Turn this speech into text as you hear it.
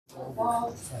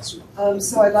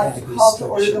So I'd like to call to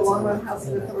order the Longmont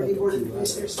Housing Authority Board of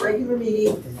Commissioners regular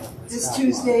meeting this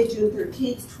Tuesday, June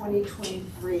 13th,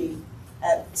 2023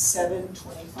 at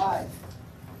 7:25.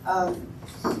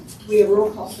 We have a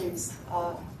roll call, please.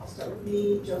 I'll start with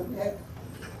me, Joe Peck,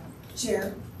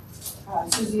 Chair.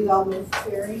 Susie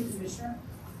Longmont-Ferry, Commissioner.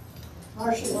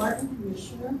 Marshall Martin,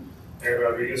 Commissioner. Aaron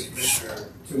Rodriguez, Commissioner.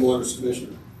 Tim Waters,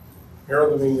 Commissioner.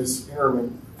 Harold Dominguez,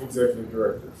 Interim Executive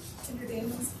Director. Andrew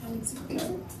Daniels, County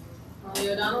Supervisor. Molly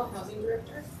O'Donnell, Housing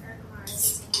Director. Erica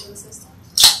Myers, Executive Assistant.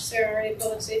 Sarah Ray,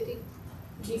 Public Safety.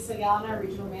 Lisa Yalna,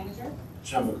 Regional Manager.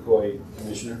 Sean McCoy,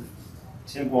 Commissioner.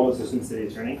 Tim Hall, Assistant City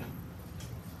Attorney.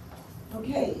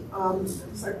 Okay,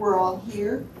 looks like we're all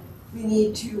here. We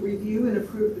need to review and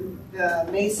approve the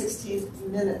May 16th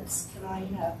minutes. Can I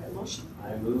have a motion?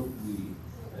 I move we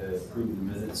approve the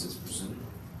minutes as presented.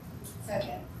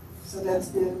 Second. So that's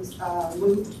been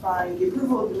moved by, the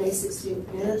approval of the May 16th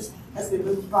minutes has been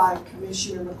moved by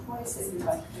Commissioner McCoy, seconded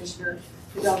by Commissioner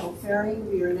O'Donnell-Ferry.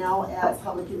 We are now at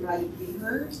public invited to be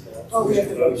heard. Oh, we have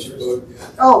to vote.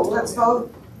 Oh, let's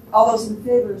vote. All those in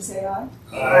favor say aye.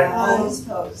 Aye. All those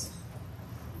opposed.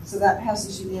 So that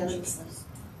passes unanimously.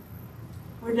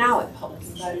 We're now at public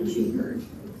invited to be heard.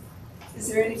 Is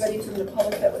there anybody from the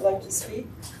public that would like to speak?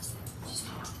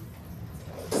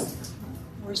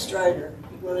 Where's Strider?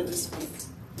 He wanted to speak.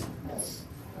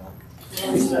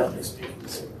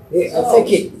 Yeah, I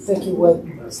think he went.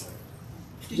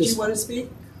 Did you want to speak?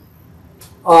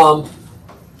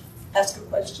 Ask a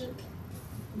question?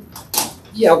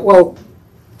 Yeah, well,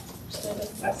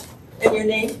 And your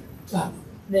name?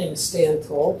 name is Stan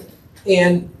Toll,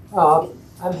 and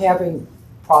I'm having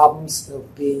problems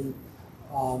of being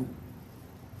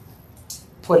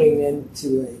putting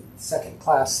into a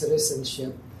second-class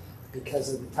citizenship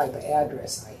because of the type of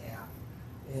address I have.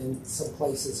 And some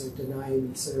places are denying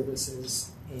me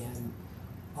services, and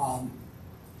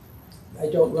I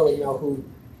don't really know who,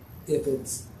 if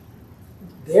it's,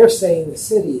 they're saying the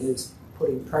city is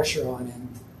putting pressure on him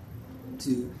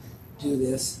to do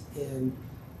this, and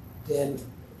then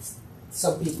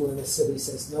some people in the city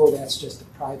says, no, that's just a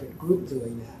private group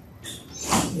doing that.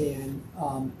 And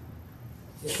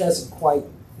it doesn't quite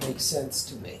make sense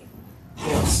to me.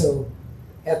 And so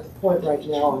at the point right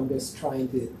now, I'm just trying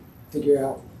to figure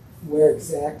out where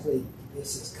exactly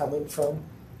this is coming from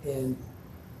and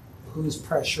who's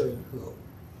pressuring who.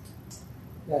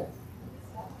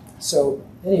 So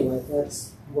anyway,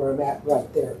 that's where I'm at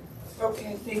right there.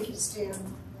 Okay, thank you,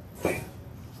 Stan.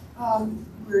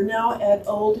 We're now at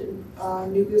old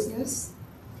and new business.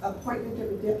 Appointment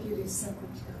of a deputy secretary.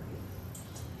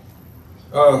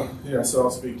 Yeah, so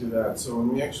I'll speak to that. So when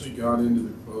we actually got into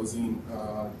the closing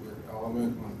with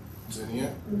Element on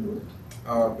Zinnia,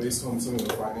 based on some of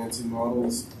the financing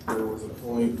models, there was a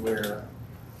point where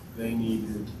they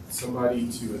needed somebody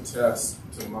to attest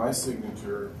to my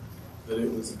signature that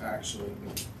it was actually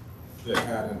me that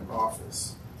had an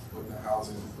office with the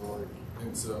housing authority.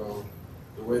 And so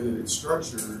the way that it's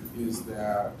structured is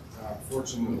that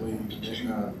fortunately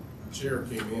the chair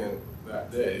came in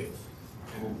that day,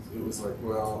 and it was like,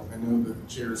 well, I know that the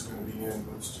chair is going to be in,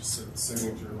 let's just set the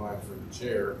signature line for the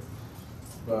chair.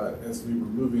 But as we were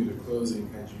moving to closing,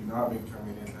 had you not been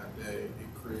coming in that day,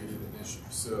 it created an issue.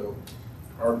 So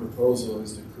our proposal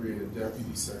is to create a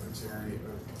deputy secretary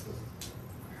of the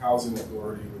housing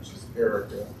authority, which is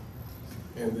Erica.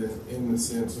 And then in the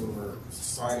sense when we're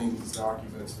signing these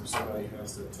documents where somebody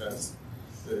has to attest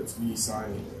that it's me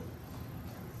signing it,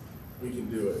 we can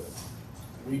do it.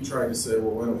 We tried to say,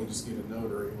 well, why don't we just get a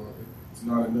notary? Well, it's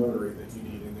not a notary that you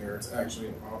need in there. It's actually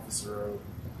an officer of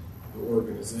the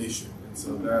organization. And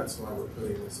so that's why we're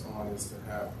putting this on, is to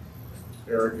have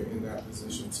Erica in that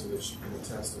position so that she can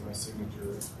attest to my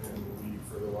signature. And we,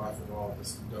 for the life of all of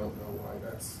us, don't know why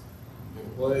that's in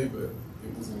play, but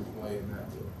it was in play in that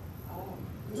deal.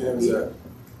 Jim, is that?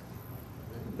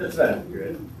 That's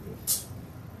accurate.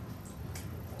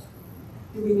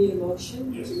 Do we need a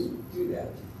motion Yes. to do that?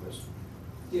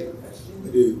 Do you have a question? I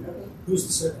do. Okay. Who's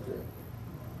the secretary?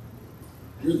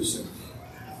 You're the secretary.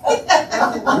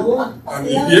 You are? I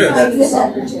mean, I'm yeah. the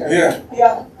secretary. Yeah.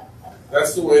 Yeah.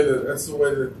 That's the way that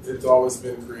it's always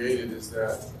been created, is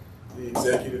that the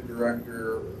executive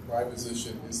director, my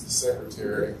position, is the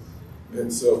secretary.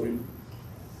 And so we,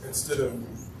 instead of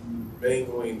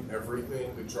mangling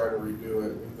everything to try to redo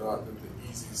it, we thought that the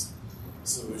easiest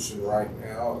solution right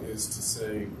now is to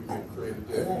say we can create a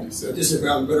deputy secretary. Just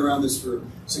been around this for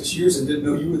 6 years and didn't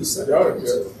know you were the secretary.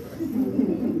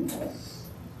 I'm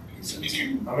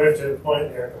going to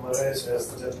appoint Erica Myers as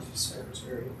the Deputy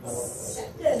Secretary. I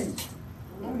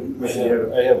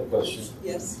have a question.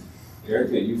 Yes.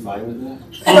 Erica, are you fine with that?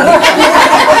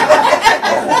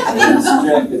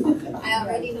 I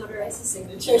already notarized the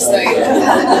signature, so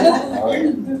Right. All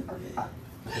right.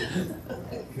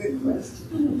 Good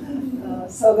question.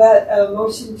 So that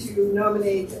motion to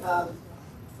nominate, to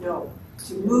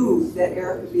move that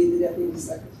Erica be the deputy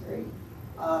secretary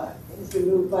has been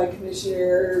moved by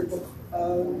Commissioner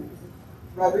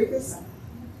Rodriguez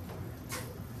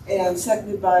and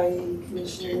seconded by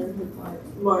Commissioner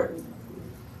Martin.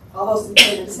 All those in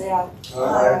favor say aye.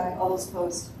 Aye. All those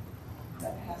opposed?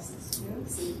 That passes.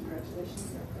 Unanimously.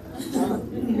 Congratulations, Erica.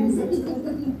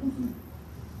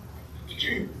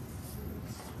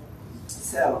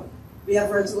 So, we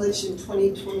have resolution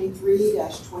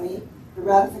 2023-20, the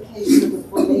ratification of the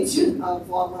formation of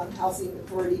Longmont Housing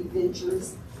Authority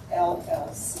Ventures,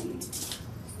 LLC.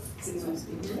 Does anyone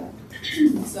speak to that?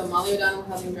 So Molly O'Donnell,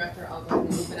 Housing Director, I'll go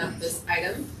ahead and open up this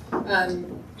item.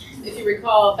 If you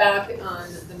recall, back on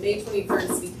the May 23rd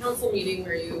City Council meeting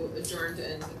where you adjourned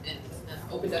and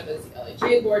opened up as the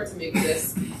LHA board to make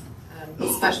this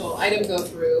special item go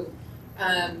through,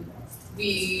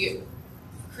 we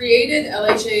created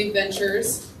LHA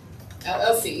Ventures,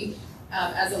 LLC,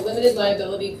 as a limited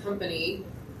liability company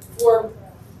for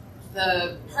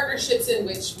the partnerships in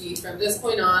which we, from this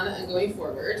point on and going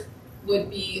forward, would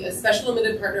be a special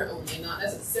limited partner only, not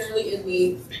necessarily in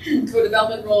the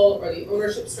co-development role or the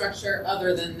ownership structure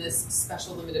other than this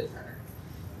special limited partner.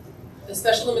 The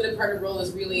special limited partner role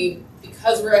is really,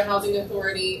 because we're a housing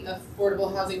authority,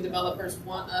 affordable housing developers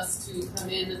want us to come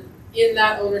in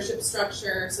that ownership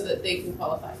structure so that they can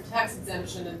qualify for tax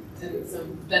exemption and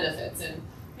some benefits, and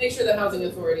make sure the housing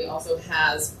authority also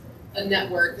has a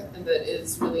network that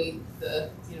is really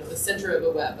the center of a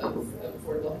web of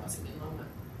affordable housing in Longmont.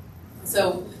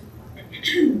 So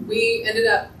we ended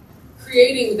up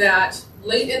creating that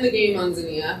late in the game on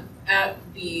Zinnia at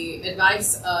the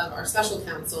advice of our special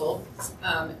counsel,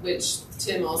 which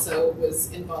Tim also was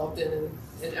involved in,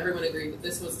 and everyone agreed that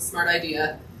this was a smart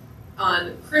idea.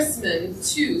 On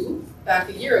Christmas 2, back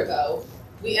a year ago,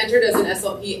 we entered as an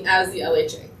SLP as the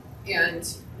LHA,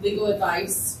 and legal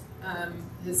advice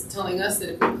is telling us that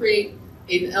if we create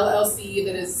an LLC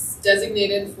that is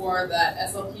designated for that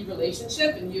SLP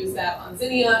relationship and use that on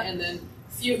Zinnia and then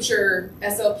future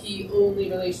SLP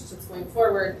only relationships going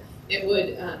forward, it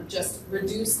would just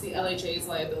reduce the LHA's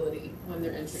liability when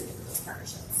they're entering into those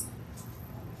partnerships.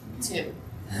 Tim,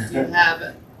 do you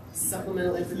have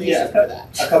supplemental information for that?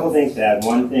 A couple things to add.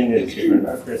 One thing that's different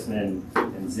about Chrisman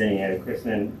and Zinnia.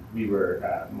 Chrisman, we were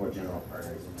more general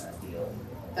partners in that deal.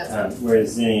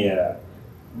 Whereas Zinnia,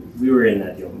 we were in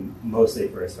that deal mostly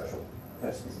for a special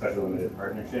limited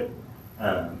partnership.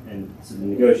 And so the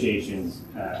negotiations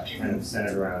kind of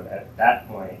centered around, at that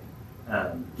point,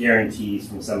 guarantees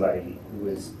from somebody who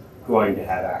was going to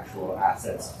have actual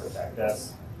assets to protect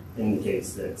us in the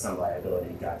case that some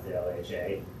liability got to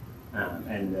LHA.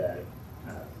 And the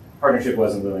partnership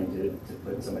wasn't willing to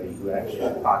put somebody who actually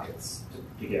had pockets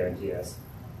to guarantee us.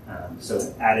 So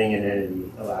adding an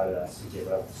entity allowed us to give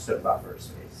up just a buffer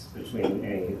space between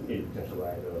any potential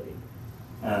liability.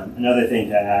 Another thing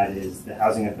to add is the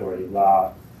Housing Authority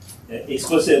law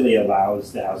explicitly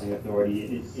allows the Housing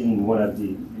Authority, in one of the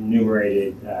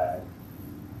enumerated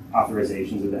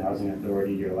authorizations of the Housing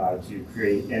Authority, you're allowed to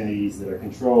create entities that are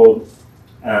controlled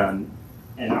and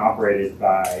operated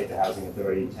by the Housing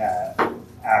Authority to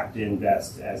act and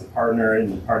invest as a partner in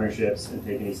the partnerships and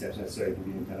take any steps necessary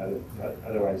to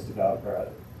otherwise develop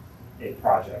a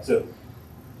project. So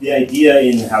the idea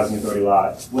in the Housing Authority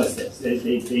law was this.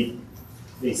 They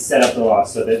set up the law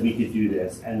so that we could do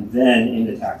this, and then in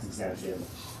the tax exemption,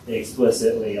 they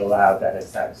explicitly allowed that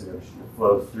tax exemption to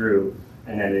flow through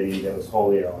an entity that was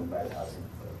wholly owned by the Housing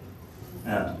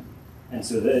Authority. And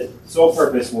so the sole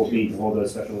purpose will be to hold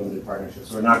those special limited partnerships.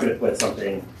 So we're not going to put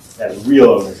something that has real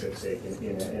ownership stake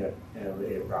in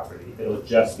a property. It'll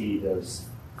just be those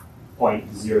 0.001%,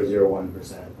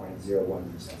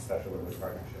 0.01% special limited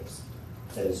partnerships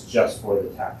that is just for the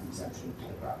tax exemption for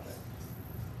the project.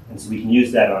 And so we can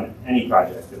use that on any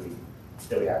project that we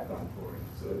have going forward.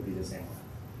 So it would be the same way.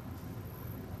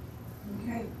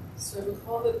 Okay. So I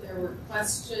recall that there were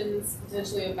questions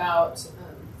potentially about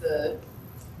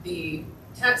the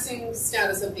taxing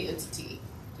status of the entity.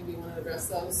 Do we want to address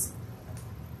those?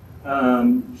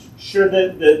 Sure.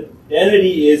 The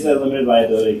entity is a limited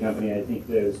liability company. I think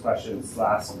there was questions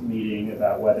last meeting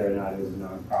about whether or not it was a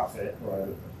nonprofit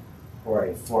or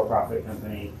a for-profit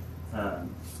company.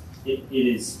 It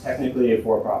is technically a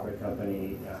for-profit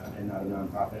company and not a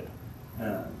nonprofit.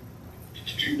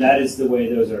 That is the way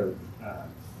those are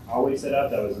always set up.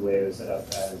 That was the way it was set up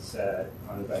as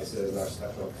on advice of our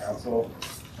special counsel.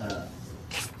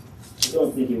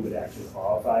 don't think it would actually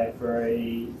qualify for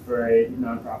a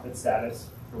nonprofit status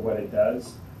for what it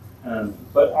does.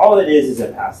 But all it is a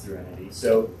pass-through entity.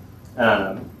 So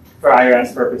for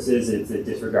IRS purposes, it's a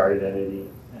disregarded entity,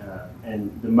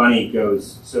 and the money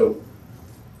goes. So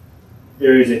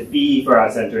there is a fee for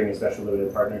us entering a special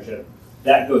limited partnership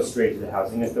that goes straight to the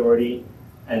housing authority,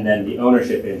 and then the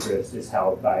ownership interest is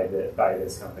held by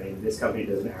this company. This company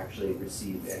doesn't actually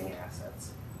receive any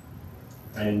assets,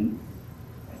 and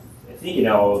I think in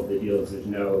all of the deals, there's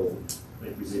no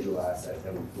like residual asset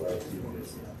that would flow to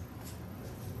this.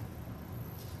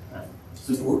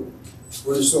 So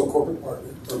we're the sole corporate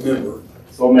partner or member,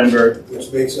 Sole member,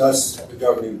 which makes us the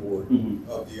governing board Mhm.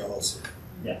 of the LLC.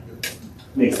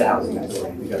 makes the housing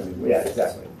authority the governing board. Yeah,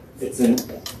 exactly. It's a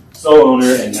sole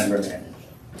owner and member managed.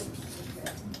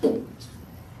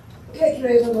 Okay, can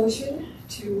I have a motion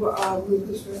to move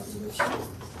this resolution?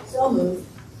 So moved.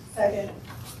 Second.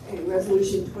 Okay,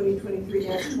 resolution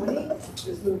 2023-20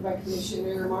 is moved by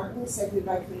Commissioner Martin, seconded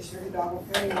by Commissioner Hidalgo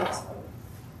Ferry. Let's vote.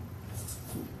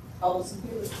 All those in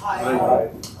favor? Aye.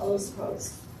 All those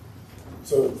opposed?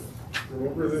 So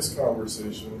remember this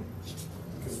conversation,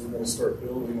 because we're going to start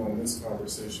building on this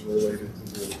conversation related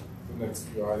to the next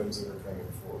few items that are coming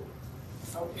forward.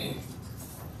 Okay.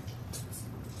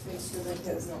 Thanks for the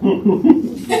heads up.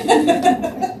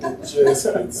 It just,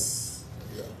 it's,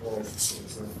 yeah, points,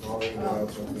 it's like falling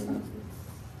out, jumping.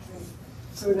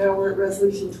 So now we're at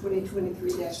resolution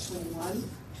 2023-21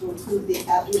 to approve the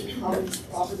Atwood Commons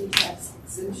Property Tax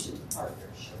Exemption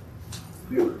Partnership.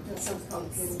 That sounds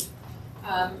complicated.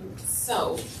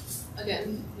 So,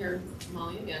 again, here,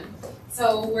 Molly again.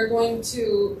 So we're going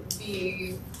to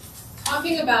be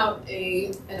talking about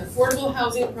an affordable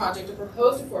housing project, a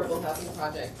proposed affordable housing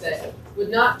project that would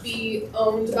not be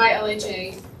owned by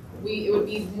LHA. It would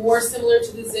be more similar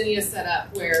to the Zinnia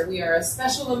setup, where we are a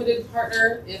special limited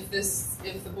partner if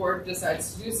the board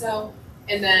decides to do so,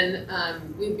 and then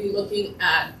we'd be looking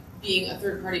at being a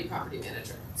third-party property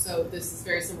manager. So this is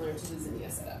very similar to the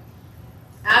Zinnia setup.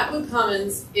 Atwood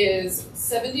Commons is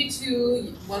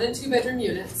 72 1- and 2-bedroom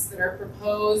units that are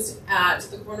proposed at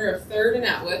the corner of 3rd and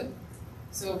Atwood.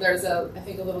 So there's I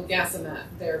think a little gasomat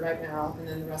there right now, and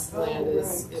then the rest of the land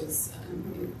is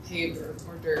paved or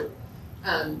dirt.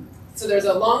 So there's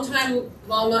a long-time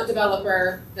Longmont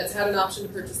developer that's had an option to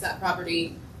purchase that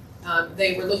property.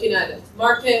 They were looking at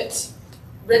market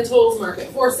rentals, market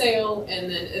for sale, and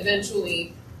then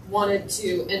eventually wanted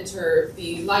to enter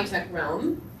the LIHTC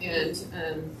realm and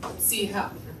see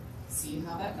how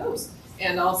that goes.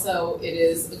 And also, it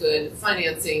is a good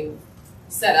financing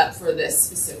setup for this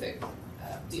specific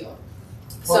deal.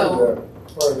 Part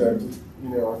of that, you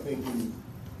know, I think when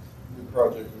the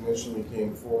project initially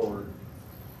came forward,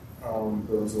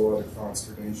 there was a lot of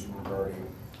consternation regarding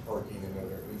parking and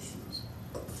other issues.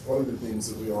 One of the things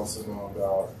that we also know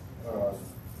about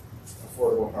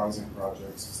affordable housing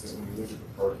projects is that when you look at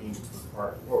the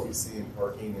parking, what we see in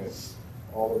parking at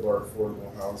all of our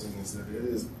affordable housing is that it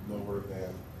is lower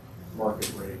than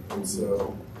market rate. And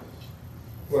so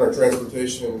when our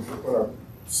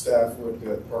staff looked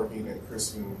at parking at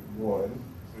Crispin 1,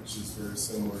 which is very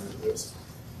similar to this,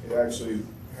 it actually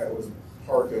was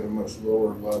parked at a much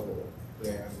lower level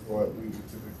than what we would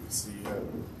typically see at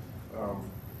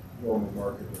normal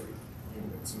market rate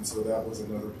units. And so that was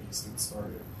another piece that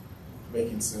started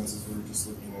making sense as we were just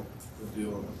looking at the deal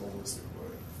in a holistic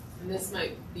way. And this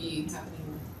might be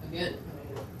happening again to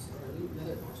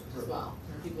another project as well,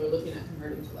 where people are looking at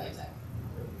converting to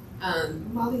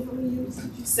LIHTC. Molly, how many units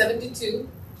did you say? 72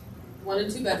 1-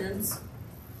 and 2 bedrooms.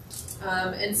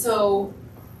 And so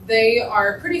they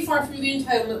are pretty far through the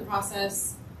entitlement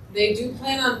process. They do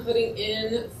plan on putting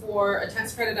in for a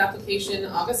tax credit application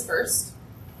August 1st.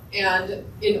 And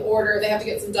in order, they have to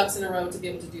get some ducks in a row to be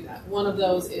able to do that. One of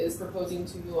those is proposing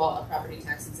to you all a property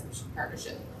tax exemption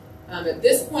partnership. At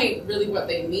this point, really what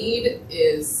they need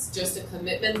is just a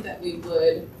commitment that we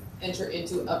would enter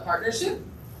into a partnership.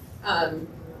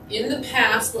 In the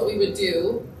past, what we would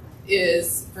do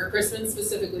is, for Crispin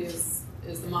specifically is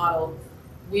the model,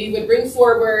 we would bring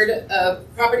forward a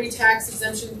property tax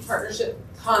exemption partnership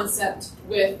concept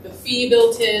with the fee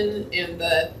built in, and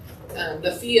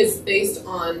the fee is based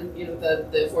on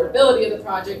the affordability of the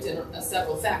project and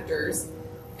several factors.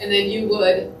 And then you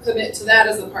would commit to that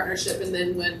as a partnership, and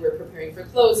then when we're preparing for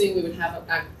closing, we would have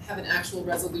an actual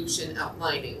resolution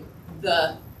outlining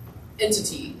the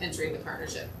entity entering the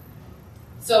partnership.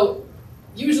 So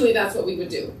usually that's what we would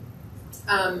do.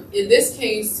 In this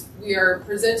case, we are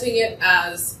presenting it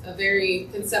as a very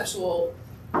conceptual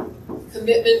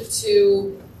commitment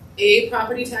to a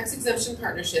property tax exemption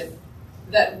partnership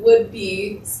that would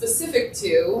be specific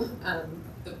to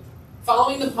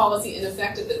following the policy in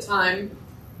effect at the time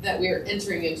that we are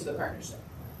entering into the partnership.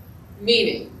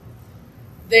 Meaning,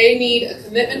 they need a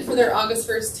commitment for their August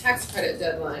 1st tax credit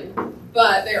deadline,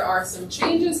 but there are some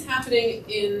changes happening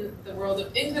in the world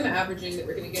of income averaging that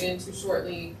we're going to get into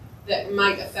shortly that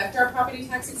might affect our property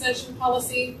tax exemption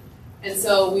policy. And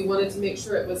so we wanted to make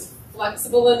sure it was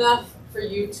flexible enough for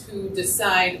you to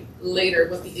decide later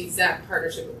what the exact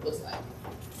partnership would look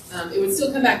like. It would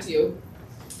still come back to you,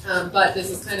 but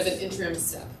this is kind of an interim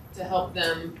step to help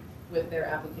them with their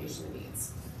application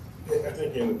needs. I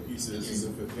think in the pieces is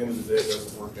if at the end of the day it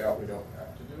doesn't work out, we don't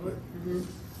have to do it.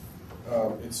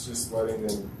 It's just letting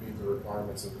them meet the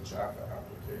requirements of the CHAPA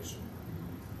application.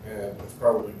 And it's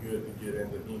probably good to get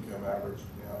into income averaging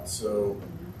now. So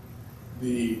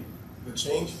the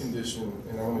change condition,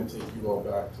 and I'm going to take you all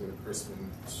back to Crispin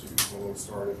 2 when we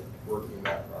started working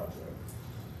that project.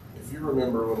 If you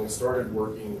remember when we started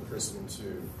working Crispin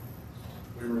 2,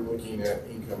 we were looking at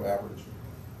income averaging.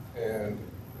 And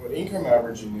what income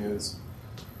averaging is,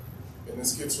 and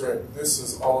this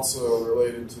is also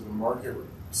related to the market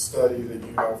study that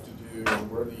you have to do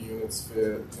and where the units fit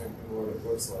and what it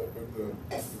looks like. But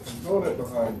the component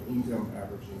behind income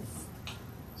averaging,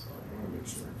 sorry, I want to make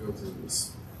sure I go through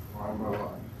this line by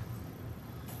line.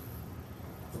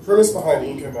 The premise behind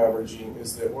income averaging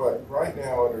is that right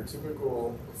now under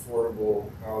typical affordable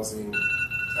housing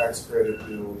tax credit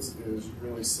bills is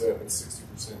really set at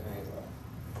 60% AMI.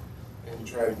 And you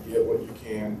try to get what you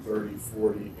can, 30,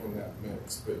 40 in that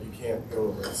mix, but you can't go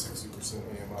over 60%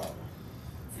 AMI.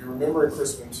 If you remember in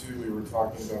Crispin 2, we were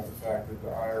talking about the fact that the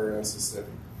IRS has said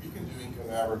you can do income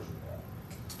averaging now,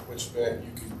 which meant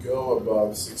you could go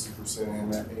above 60%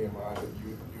 AMI, but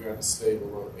you had to stay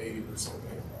below 80%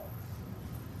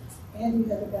 AMI. And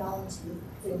you had a balance with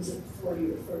things at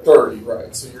 40 or 30. 30,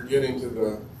 right. So you're getting to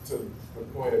the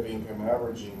point of income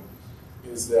averaging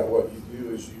is that what you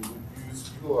do is you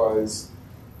utilize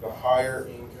the higher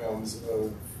incomes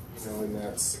of, in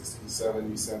that 60,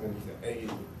 70, 70 to 80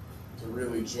 to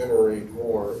really generate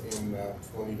more in that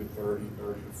 20 to 30,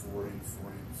 30 to 40, 40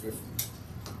 to 50.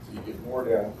 So you get more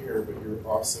down here, but you're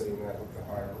offsetting that with the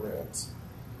higher rents.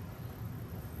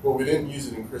 Well, we didn't use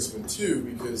it in Crispin 2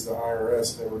 because the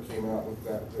IRS never came out with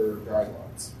their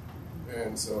guidelines.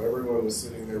 And so everyone was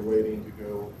sitting there waiting to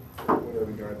go, when are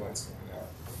the guidelines coming out?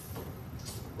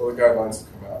 Well, the guidelines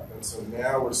have come out. And so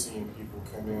now we're seeing people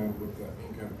come in with the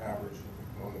income averaging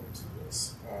component to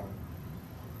this.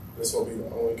 This will be the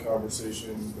only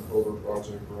conversation, the Hover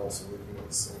project, we're also looking at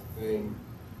the same thing.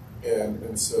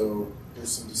 And so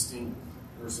there's some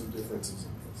differences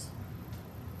in this.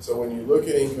 So when you look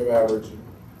at income averaging,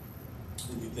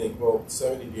 you think, well,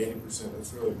 70 to 80%,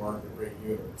 that's really market rate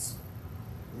units.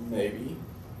 Maybe,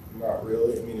 not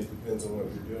really. I mean, it depends on what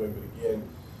you're doing. But again,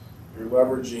 you're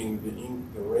leveraging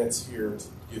the rents here to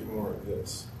get more of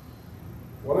this.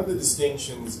 One of the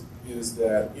distinctions is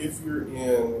that if you're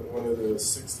in one of the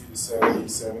 60 to 70,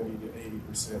 70 to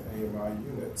 80% AMI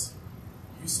units,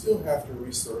 you still have to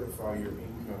recertify your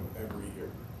income every year.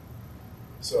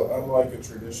 So unlike a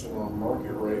traditional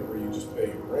market rate where you just pay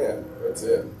your rent, that's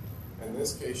it. In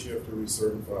this case, you have to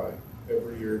recertify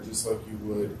every year just like you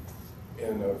would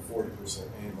in a 40%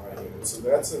 AMI unit. So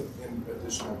that's an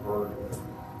additional burden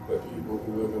that people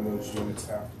who live in those units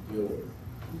have to deal with.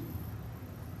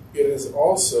 It is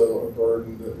also a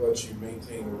burden that lets you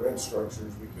maintain the rent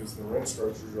structures because the rent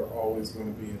structures are always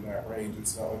going to be in that range.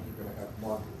 It's not like you're going to have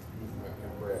market movement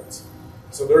in rents.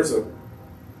 So there's a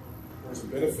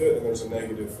benefit and there's a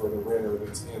negative for the renter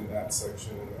that's in that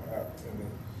section in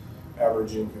the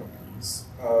average income piece.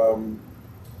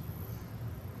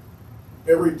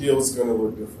 Every deal is going to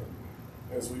look different.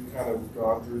 As we've kind of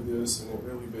gone through this, and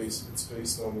it's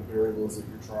based on the variables that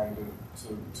you're trying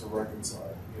to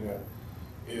reconcile.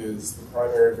 Is the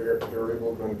primary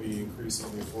variable going to be increasing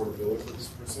the affordability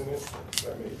percentage?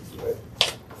 That may be it.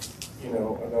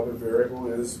 Another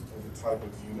variable is the type of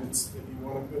units that you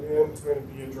want to put in. It's going to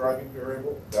be a driving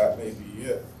variable. That may be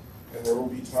it. And there will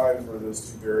be times where those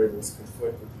two variables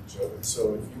conflict with each other.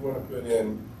 So if you want to put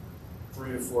in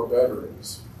 3 to 4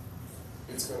 bedrooms,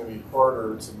 it's going to be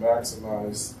harder to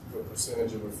maximize the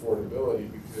percentage of affordability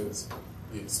because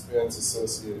the expense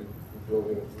associated with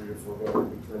building a 3 or 4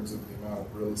 bedroom in terms of the amount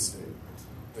of real estate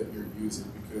that you're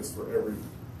using. Because for every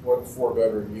 1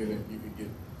 4-bedroom unit, you could get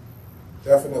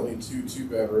definitely 2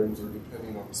 2-bedrooms, or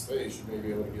depending on the space, you may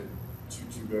be able to get 2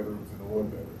 2-bedrooms and a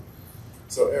 1-bedroom.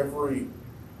 So every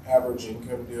average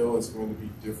income deal is going to be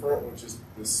different, which is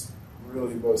this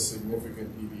really most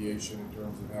significant deviation in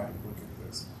terms of how you look at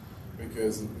this.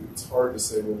 Because it's hard to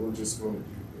say, well, we're just going to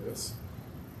do this.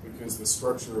 because the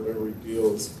structure of every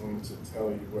deal is going to tell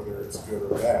you whether it's good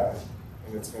or bad,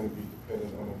 and it's going to be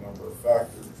dependent on a number of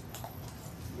factors,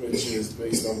 which is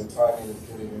based on the timing of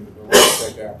getting into the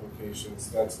LHA applications.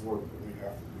 That's work that we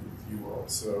have to do with you all.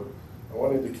 So I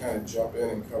wanted to kind of jump in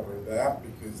and cover that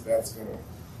because that's going to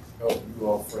help you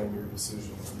all frame your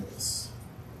decision on this.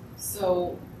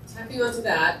 So tapping onto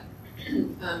that,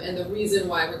 and the reason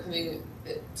why we're coming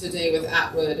today with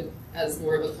Atwood as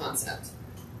more of a concept.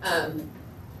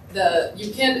 The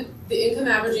income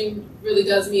averaging really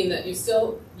does mean that you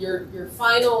still, your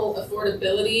final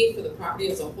affordability for the property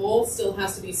as a whole still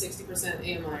has to be 60%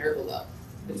 AMI or below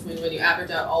between when you average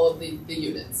out all of the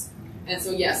units. And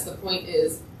so yes, the point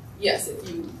is, yes,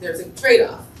 there's a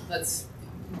trade-off. Let's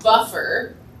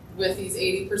buffer with these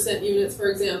 80% units, for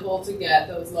example, to get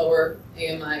those lower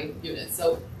AMI units.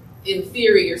 So in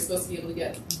theory, you're supposed to be able to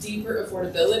get deeper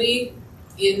affordability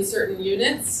in certain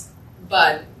units,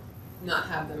 but not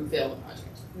have them fail the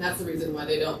project. And that's the reason why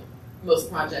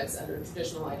most projects under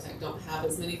traditional LIHTC don't have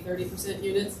as many 30%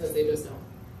 units, because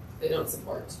they don't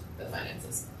support the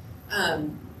finances.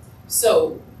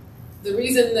 So the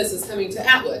reason this is coming to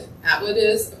Atwood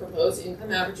is a proposed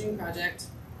income averaging project.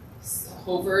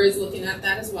 Hover is looking at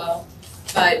that as well.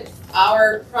 But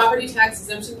our property tax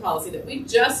exemption policy that we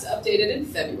just updated in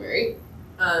February,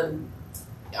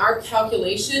 our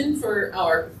calculation for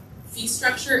our fee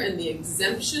structure and the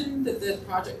exemption that the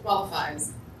project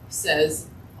qualifies says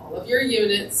all of your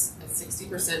units at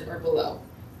 60% or below.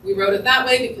 We wrote it that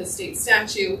way because state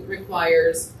statute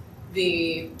requires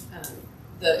the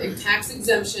tax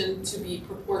exemption to be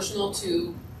proportional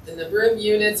to the number of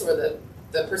units or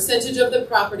the percentage of the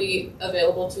property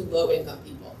available to low-income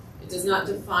people. It does not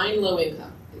define low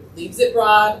income. It leaves it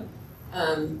broad.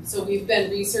 So we've been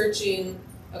researching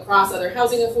across other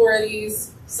housing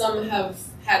authorities. Some have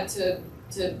had to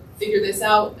figure this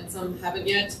out and some haven't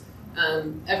yet.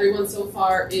 Everyone so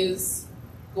far is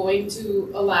going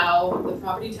to allow the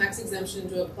property tax exemption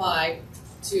to apply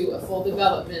to a full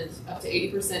development up to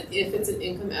 80% if it's an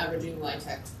income averaging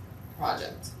LIHTC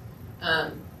project.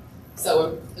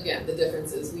 So again, the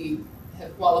difference is we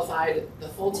have qualified the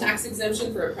full tax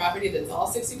exemption for a property that's all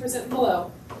 60% and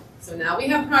below. So now we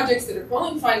have projects that are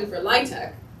qualifying for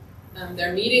LIHTC.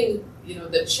 They're meeting,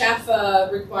 the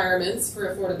CHAFA requirements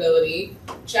for affordability.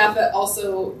 CHAFA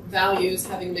also values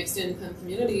having mixed income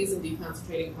communities and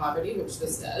deconcentrating poverty, which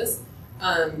this does.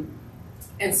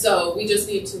 And so we just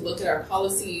need to look at our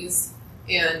policies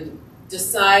and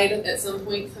decide at some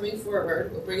point coming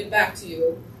forward, we'll bring it back to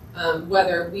you,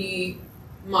 whether we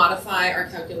modify our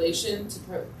calculation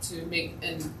to make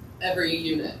every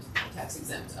unit tax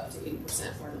exempt up to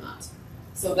 80% or not.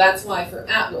 So that's why for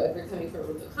Atwood, we're coming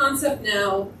forward with the concept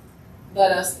now.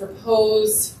 Let us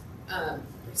propose,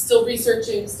 still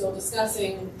researching, still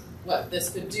discussing what this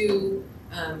could do,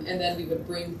 and then we would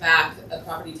bring back a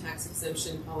property tax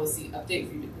exemption policy update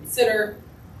for you to consider,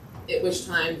 at which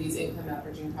time these income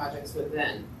averaging projects would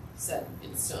then set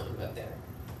in stone what their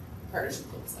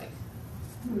partnership looks like.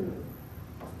 I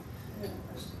have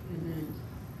a question. Mm-hmm.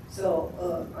 So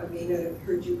I may not have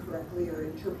heard you correctly or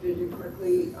interpreted it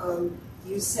correctly.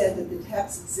 You said that the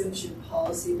tax exemption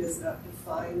policy does not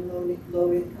define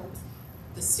low income?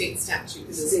 The state statute.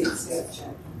 The state statute.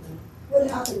 Mm-hmm. What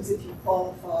happens if you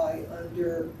qualify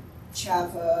under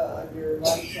CHAFA, under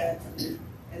LIHTC,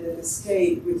 and then the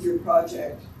state with your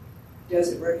project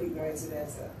doesn't recognize it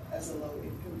as a low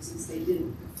income since they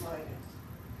didn't define it?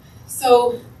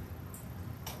 So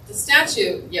the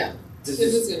statute, yeah.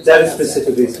 That is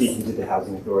specifically speaking to the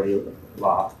housing authority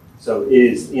law, so it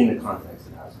is in the context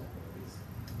of housing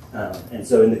authorities. And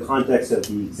so in the context of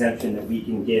the exemption that we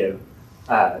can give,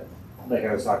 like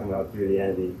I was talking about through the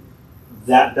entity,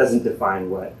 that doesn't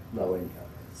define what low income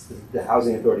is. The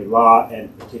housing authority law,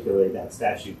 and particularly that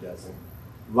statute, doesn't.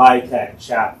 LIHTC,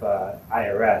 CHAFA,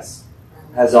 IRS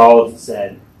has all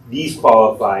said these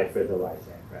qualify for the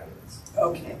LIHTC credits.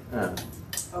 Okay.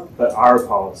 Okay. But our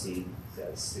policy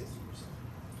says 60%.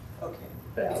 Okay.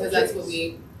 Because that's what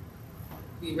we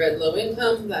read low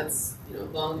income. That's,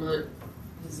 Longmont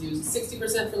has used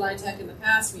 60% for LIHTC in the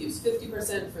past. We used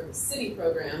 50% for the city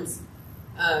programs.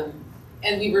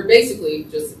 And we were basically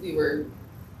we were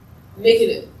making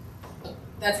it,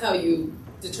 that's how you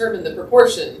determine the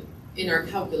proportion in our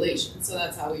calculation. So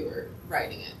that's how we were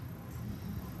writing it.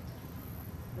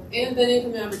 And then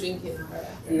income averaging came out right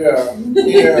after. Yeah,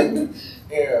 and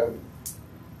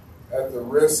at the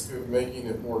risk of making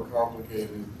it more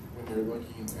complicated, when you're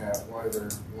looking at why they're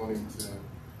looking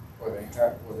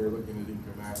at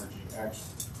income averaging action.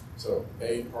 So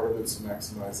part of it's to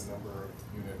maximize the number of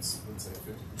units, let's say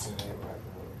 50% AMI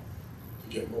to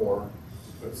get more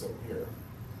to put some here.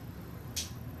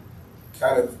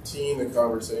 kind of teeing the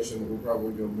conversation that we'll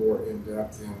probably go more in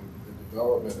depth in the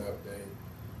development update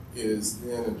is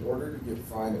then in order to get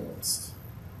financed,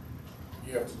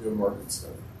 you have to do a market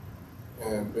study.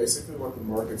 And basically what the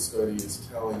market study is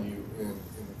telling you in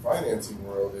the financing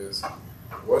world is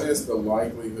what is the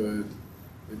likelihood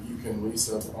that you can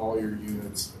lease up all your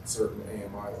units at certain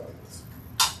AMI levels.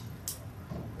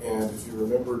 And if you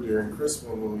remember during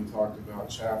Crispin when we talked about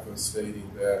CHAPA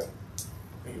stating that,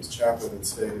 I think it was CHAPA that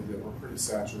stated that we're pretty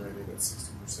saturated at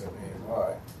 60%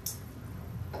 AMI.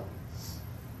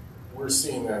 We're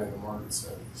seeing that in the market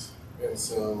studies. And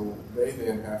so they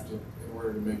then have to, in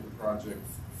order to make the project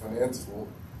financeable,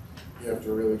 you have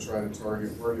to really try to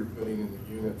target where you're putting in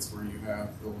the units where you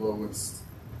have the lowest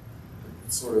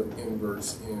sort of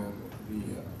inverse in the,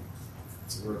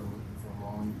 what's the word I'm looking for,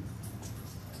 long,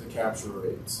 the capture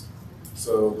rates.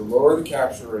 So the lower the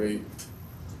capture rate,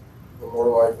 the more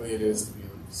likely it is to be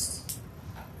leased.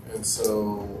 And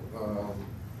so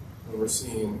when we're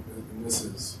seeing, and this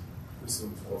is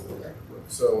over.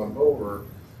 So on Bover,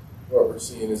 what we're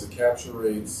seeing is the capture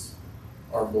rates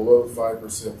are below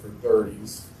 5% for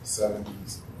 30s,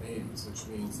 70s, and 80s, which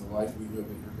means the likelihood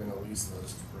that you're going to lease those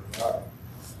is pretty high.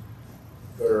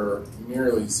 They're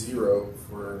nearly zero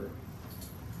for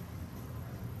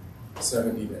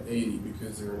 70 to 80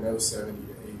 because there are no 70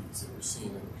 to 80s that we're seeing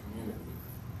in the community.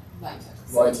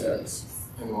 Litex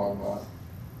in Longmont.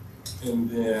 And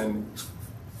then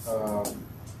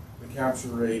the capture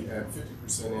rate at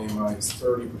 50% AMI is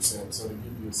 30%, so to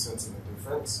give you a sense of the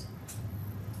difference,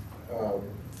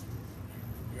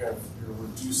 you're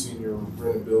reducing your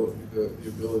rentability, the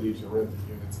ability to rent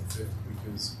the units at 50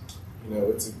 because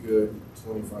it's a good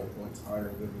 25 points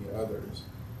higher than the others.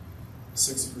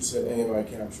 60% AMI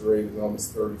capture rate is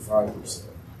almost 35%.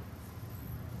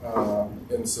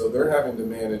 And so they're having to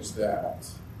manage that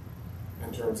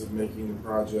in terms of making the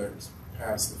project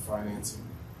pass the financing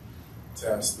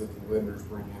test that the lenders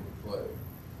bring into play.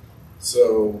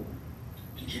 So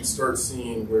you can start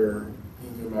seeing where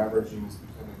income averaging is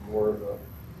becoming more of a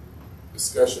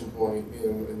discussion point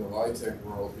in the LIHTC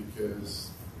world because,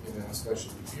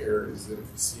 especially here, is that if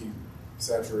you see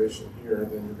saturation here,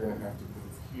 then you're going to have to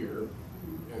move here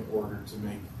in order to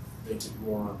make it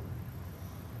more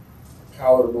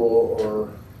palatable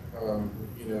or,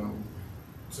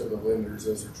 to the lenders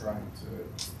as they're trying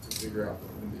to figure out the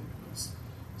lending piece.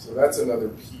 So that's another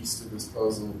piece to this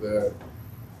puzzle that,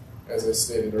 as I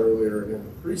stated earlier in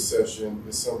the pre-session,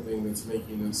 is something that's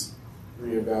making us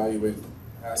reevaluate,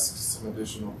 ask some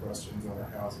additional questions on our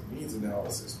housing needs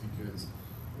analysis because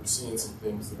we're seeing some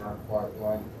things that aren't quite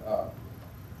lining up.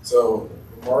 So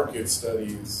the market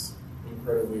study is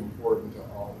incredibly important to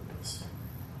all of this.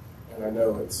 And I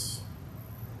know it's,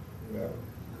 you're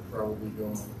probably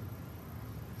going,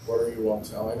 what are you all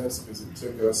telling us? Because it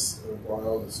took us a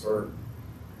while to start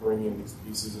bringing these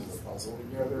pieces of the puzzle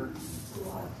together.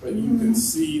 But you can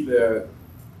see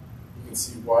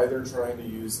why they're trying to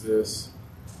use this,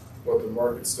 what the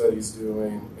market study's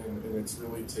doing, and it's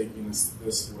really taking us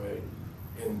this way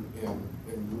in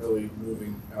really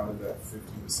moving out of that 50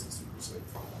 to 60%,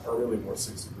 or really more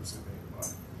 60% AMI,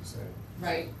 you say.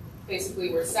 Right.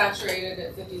 Basically, we're saturated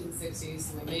at 50s and 60s,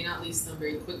 so we may not lease them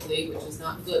very quickly, which is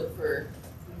not good for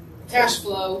cash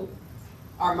flow.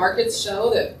 Our markets show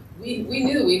that we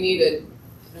knew we needed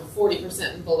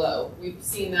 40% and below. We've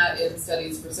seen that in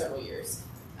studies for several years.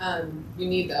 We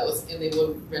need those, and they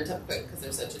will rent up quick because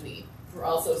there's such a need. We're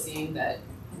also seeing that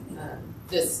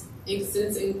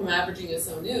since income averaging is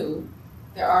so new,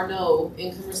 there are no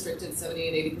income restricted 70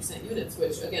 and 80% units,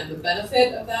 which again, the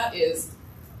benefit of that is,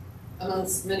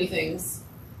 amongst many things,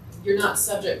 you're not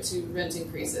subject to rent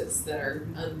increases that are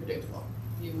unpredictable.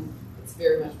 It's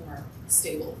very much more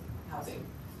stable housing.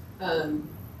 And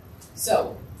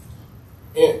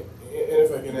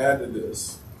if I can add to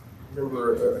this,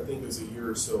 remember, I think it was a year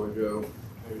or so ago,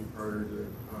 maybe prior to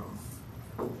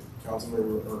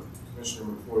Councilmember or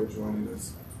Commissioner McCoy joining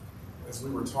us, as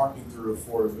we were talking through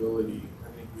affordability,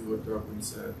 I think we looked up and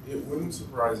said, it wouldn't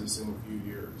surprise us in a few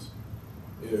years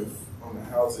if on the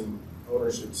housing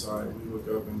ownership side, we look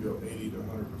up and go 80 to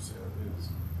 100% is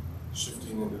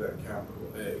shifting into that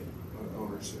capital A on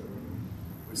ownership.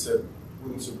 We said, it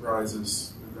wouldn't surprise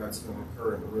us if that's going to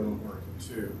occur in the rental market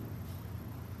too.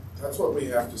 That's what we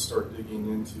have to start digging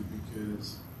into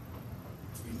because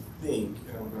we think,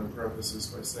 and I'm going to preface this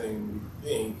by saying we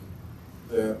think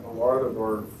that a lot of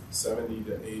our 70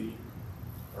 to 80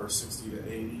 or 60 to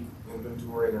 80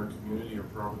 inventory in our community are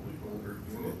probably older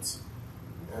units.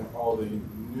 And all the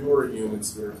newer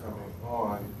units that are coming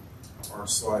on are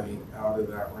sliding out of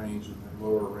that range and their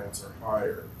lower rents are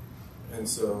higher. And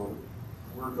so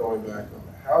we're going back on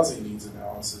the housing needs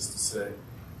analysis to say,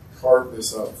 carve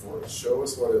this up for us. Show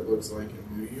us what it looks like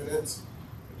in new units,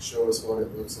 and show us what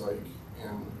it looks like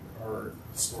in our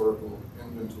historical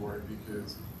inventory,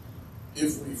 because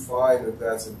if we find that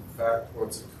that's in fact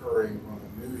what's occurring on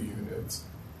the new units,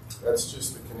 that's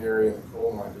just the canary in the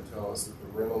coal mine to tell us that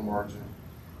the rental margin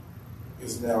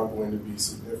is now going to be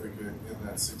significant in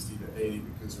that 60 to 80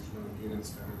 because there's no units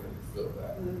coming in to fill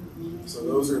that. So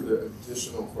those are the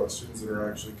additional questions that are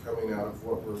actually coming out of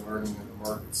what we're learning in the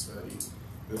market study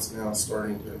that's now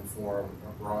starting to inform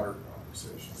a broader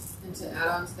conversation. And to add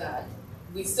on to that,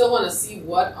 we still want to see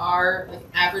what our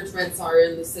average rents are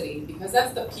in the city, because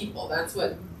that's the people. That's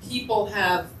what people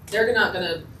have. They're not going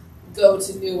to go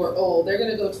to new or old. They're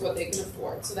going to go to what they can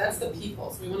afford. So that's the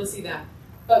people. So we want to see that.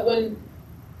 But when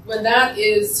that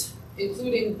is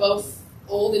including both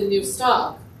old and new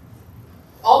stock,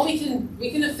 all we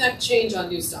can affect change on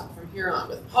new stock from here on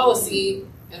with policy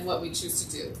and what we choose to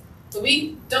do. But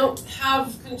we don't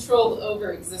have control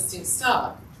over existing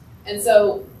stock. And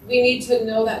so we need to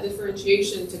know that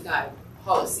differentiation to guide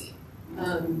policy.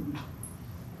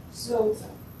 So,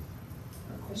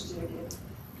 a question again.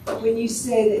 When you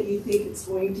say that you think it's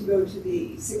going to go to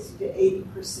the 60 to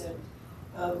 80%,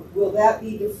 will that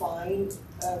be defined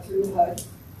through HUD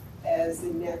as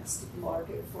the next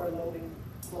market for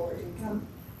lower income?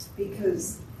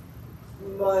 Because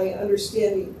my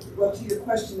understanding, well, to your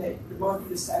question, that the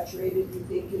market is saturated, you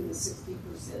think in the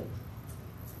 60%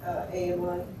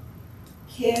 AMI.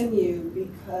 Can you,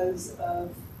 because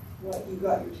of what you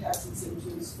got your tax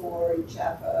incentives for, your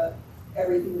CHAPA,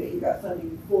 everything that you got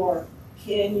funding for,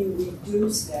 can you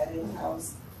reduce that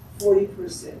in-house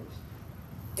 40%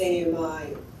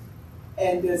 AMI?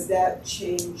 And does that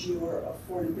change your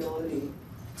affordability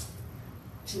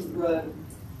to run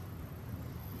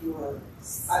your?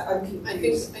 I'm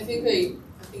confused. I think I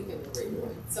know where you're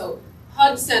going. So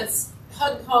HUD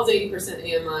calls 80%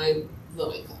 AMI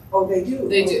low income. Oh, they do.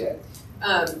 They do.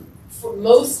 For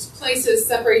most places,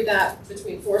 separate that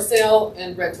between for sale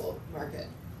and rental market.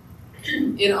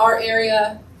 In our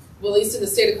area, well, at least in the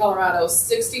state of Colorado,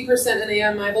 60%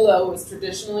 and AMI below is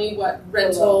traditionally what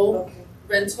rental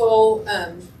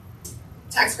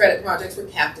tax credit projects were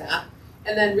capped at.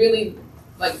 And then really,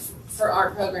 like for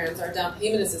our programs, our down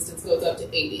payment assistance goes up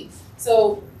to 80.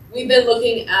 So we've been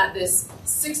looking at this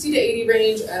 60 to 80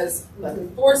 range as like a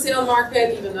for sale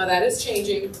market, even though that is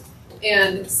changing.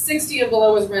 And 60 and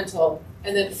below is rental.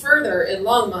 And then further in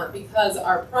Longmont, because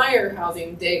our prior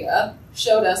housing data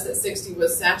showed us that 60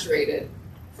 was saturated,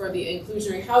 for the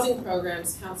inclusionary housing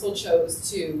programs, council chose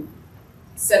to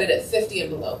set it at 50 and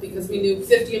below, because we knew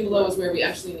 50 and below is where we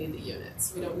actually need the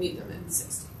units. We don't need them at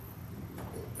 60.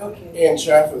 Okay. And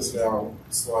CHAPA is now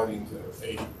sliding to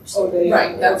 80%. Oh, they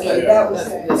Right, that's what that was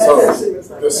that's- that. So That actually was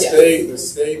like the that.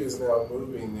 state is now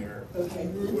moving there, Okay.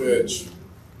 which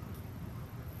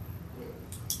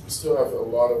we still have a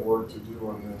lot of work to do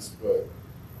on this, but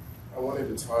I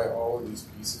wanted to tie all of these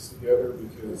pieces together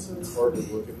because it's hard to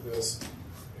look at this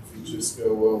if you just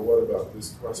go, well, what about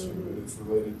this question? But it's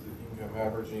related to income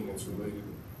averaging, it's related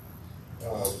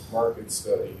to market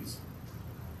studies.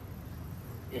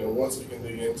 You know, once we can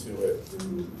dig into it,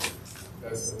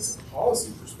 as a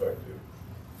policy perspective,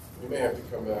 we may have to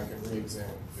come back and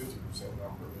re-examine the 50%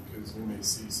 number because we may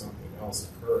see something else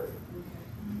occurring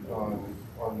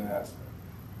on that,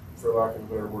 for lack of a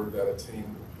better word, that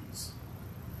attainable piece.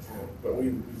 But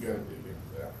we've got to dig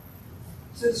into that.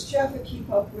 So does CHAPA keep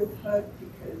up with HUD?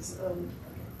 Because,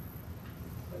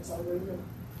 that's all we know.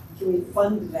 Can we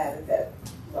fund that at that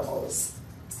level?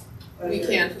 We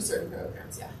can for certain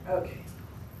programs, yeah. Okay.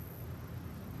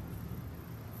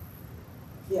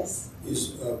 Yes. Is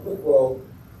Brickwell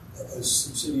a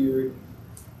subsidiary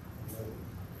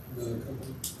of another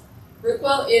company?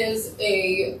 Brickwell is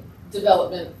a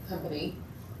development company.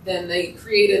 Then they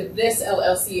created this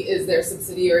LLC is their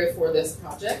subsidiary for this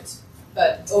project.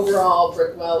 But overall,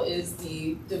 Brickwell is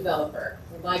the developer,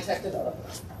 the LHA developer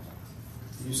on the project.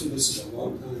 You said this is a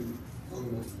long-time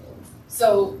development.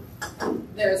 So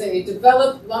there's a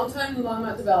long-time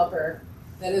Longmont developer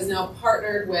that is now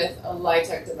partnered with a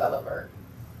LHA developer.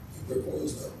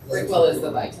 Brickwell is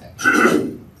the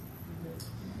LHA.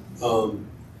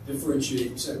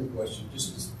 Differentiate, second question,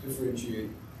 just differentiate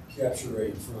capture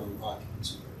rate from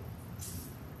occupancy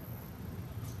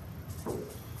rate.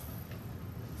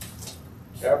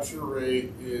 Capture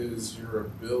rate is your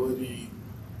ability,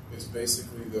 is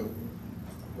basically the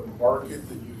market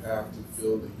that you have to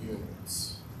fill the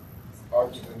units.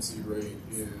 Occupancy rate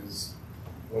is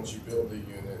once you build the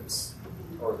units,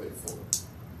 are they full?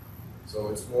 So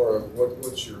it's more of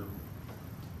what's your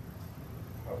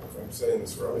if I'm saying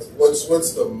this right,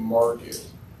 what's the market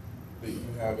that you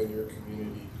have in your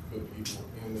community to put people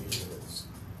in the units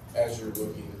as you're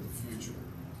looking at the future?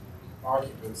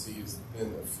 Occupancy is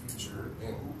then the future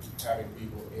in having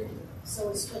people in there. So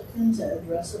it's put into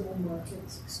addressable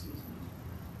markets, excuse me.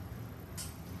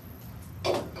 I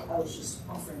was just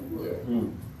offering a word.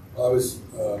 I was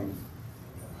going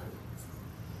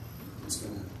to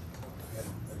have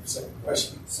a second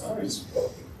question. Sorry. It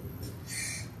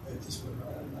just went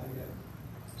right out of my head.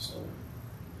 So,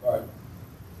 all right.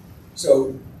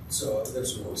 So that's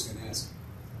what I was going to ask.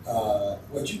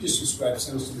 What you just described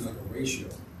sounds to me like a ratio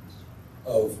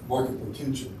of market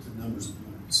potential to numbers of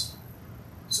units.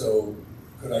 So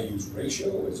could I use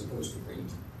ratio as opposed to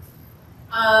rate?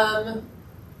 I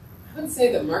would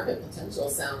say the market potential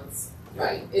sounds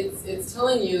right. It's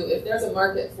telling you if there's a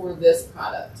market for this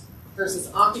product versus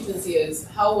occupancy is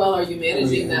how well are you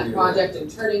managing that project and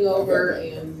turning over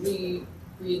and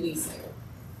releasing.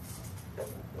 All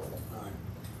right.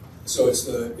 So it's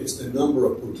the number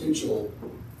of potential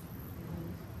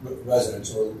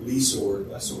residents or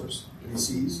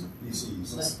lessees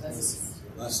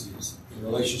in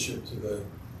relationship to the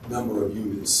number of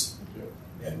units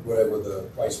and whatever the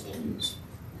price point is.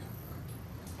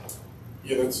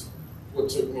 Yeah, that's what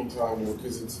took me time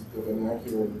because it's the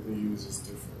vernacular that they use is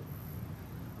different.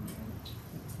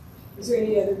 Is there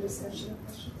any other discussion or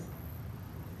questions?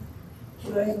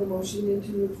 Can I have a motion then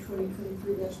to move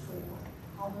 2023-21?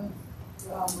 I'll move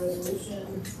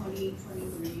resolution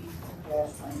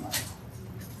 2023-21.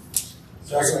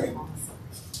 Second.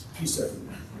 Peace second.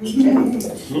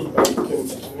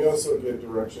 Can we also get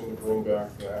direction to bring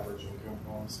back the average income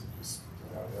policy? Just to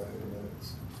have that in the minutes.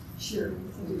 Sure, we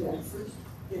can do that first,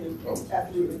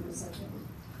 after we do the second.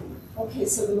 Okay,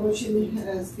 so the motion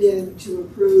has been to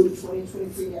approve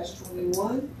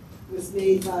 2023-21. It was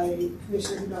made by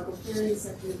Commissioner Hidalgo-Ferry,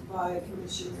 seconded by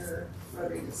Commissioner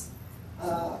Rodriguez.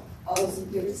 All those in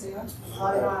favor say aye.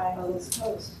 Aye. All those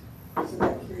opposed. So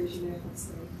that carries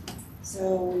unanimously. So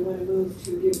we want to move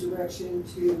to give direction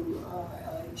to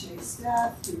LHA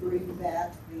staff to bring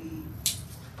back the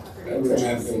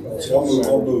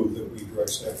I'll move that we direct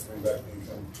staff to bring back the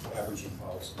income averaging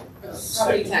policy.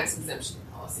 Property tax exemption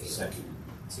policy Second.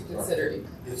 to consider.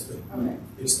 It's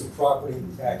the property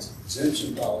tax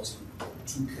exemption policy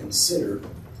to consider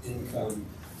income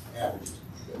averages.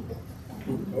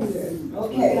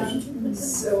 Okay,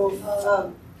 so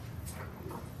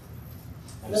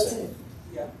that's it.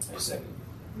 Yeah. I second.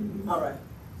 All right.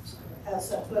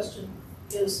 Ask that question.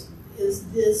 Is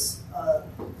this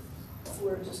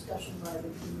for discussion by the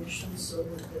commission so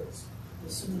that it's,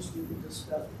 as soon as we can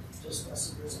discuss it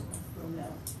or something from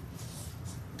now?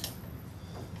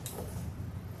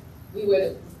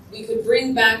 We could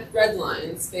bring back red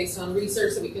lines based on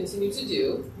research that we continue to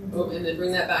do, and then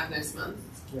bring that back next month.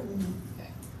 Yeah.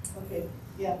 Okay,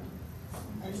 yeah.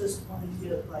 I just wanted to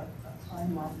get like a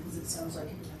timeline because it sounds like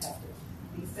you're going to have to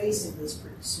be facing this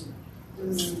pretty soon.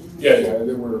 Yeah,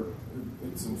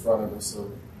 it's in front of us,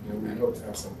 so we hope to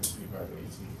have something to you by the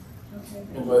 18th. Okay.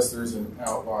 Unless there's an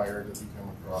outlier that we come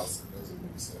across that doesn't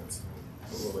make sense,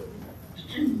 we'll let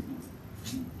you know.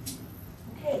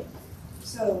 Okay.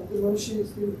 So the motion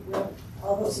is been, well,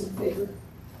 all those in favor?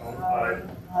 Aye.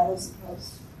 All those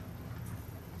opposed?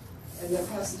 And that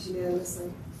passes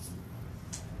unanimously.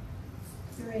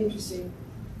 Very interesting.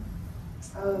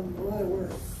 A lot of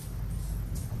work.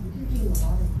 You're doing a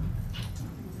lot of work.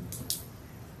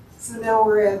 So now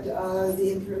we're at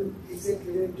the interim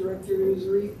executive director's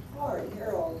report.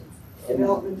 Harold,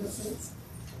 development updates?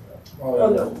 Oh,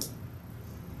 no.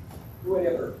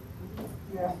 Whatever.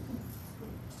 Yeah.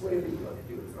 Whatever you want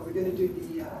to do. Are we going to do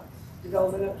the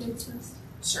development updates first?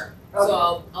 Sure. Okay.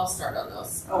 So I'll start on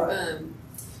those. All right.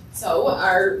 So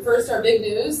our big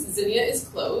news, Zinnia is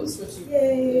closed, which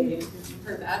you've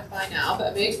heard that by now,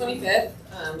 but May 25th,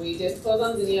 we did close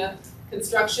on Zinnia.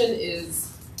 Construction is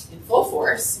in full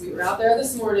force. We were out there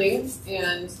this morning,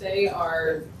 and they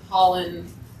are hauling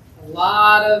a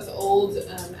lot of old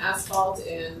asphalt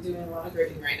and doing a lot of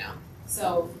grading right now.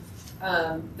 So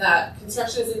that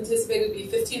construction is anticipated to be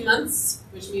 15 months,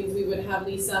 which means we would have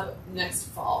lease up next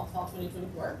fall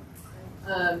 2024.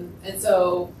 And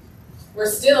so we're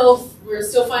still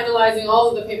finalizing all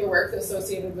of the paperwork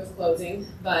associated with closing,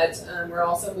 but we're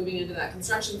also moving into that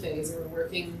construction phase. We're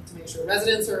working to make sure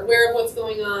residents are aware of what's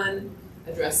going on,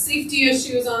 address safety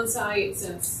issues on site,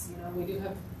 since we do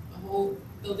have a whole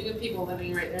building of people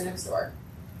living right there next door.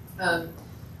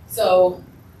 So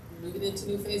we're moving into a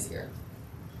new phase here.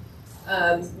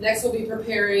 Next, we'll be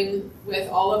preparing with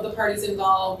all of the parties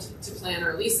involved to plan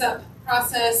our lease up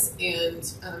process and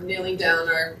nailing down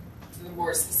our the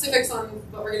more specifics on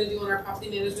what we're going to do on our property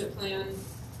management plan.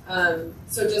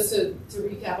 So just to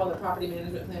recap on the property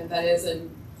management plan, that is,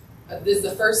 this is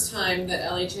the first time that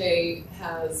LHA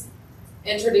has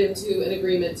entered into an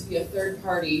agreement to be a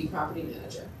third-party property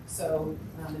manager. So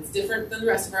it's different than the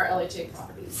rest of our LHA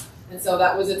properties. And so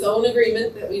that was its own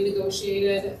agreement that we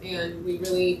negotiated, and we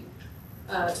really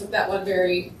took that one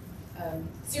very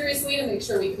seriously to make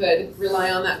sure we could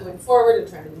rely on that going forward and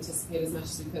try to anticipate as much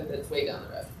as we could that it's way down the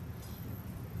road.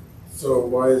 So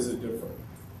why is it different?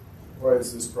 Why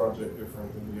is this project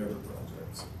different than the other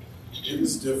projects? It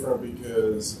is different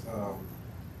because I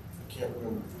can't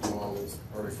remember who all was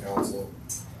part of council.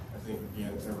 I think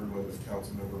again everyone but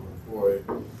Councilmember McCoy.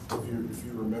 If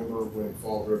you remember when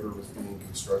Fall River was being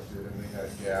constructed and they had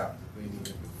a gap they needed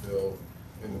to fill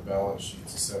in the balance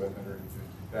sheets of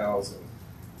 $750,000,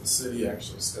 the city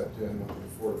actually stepped in with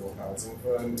the Affordable Housing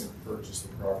Fund and purchased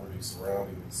the property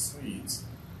surrounding the suites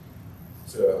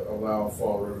to allow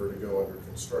Fall River to go under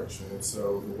construction. And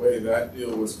so the way that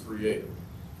deal was created,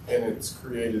 and it's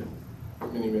created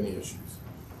many, many issues,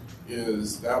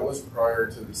 is that was prior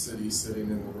to the city sitting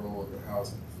in the role of the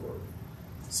housing authority.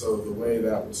 So the way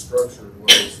that was structured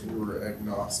was we were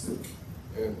agnostic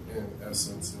in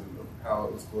essence of how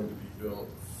it was going to be built.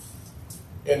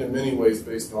 And in many ways,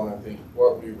 based on, I think,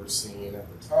 what we were seeing at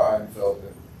the time, felt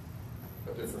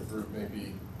that a different group may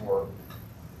be more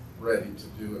ready to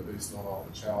do it based on all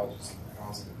the challenges that the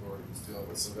housing authority was dealing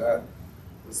with. So that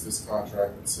was this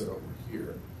contract that sit over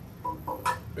here.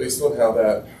 Based on how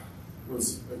that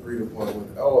was agreed upon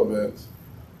with Element,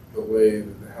 the way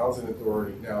that the housing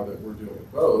authority, now that we're doing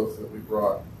both, that we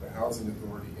brought the housing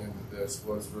authority into this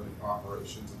was really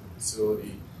operations of the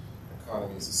facility,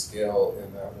 economies of scale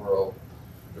in that world,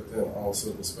 but then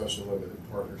also the special limited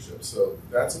partnership. So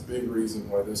that's a big reason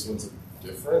why this one's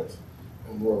different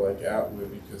and more like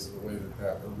Atwood, because of the way that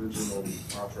that original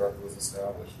contract was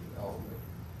established with Element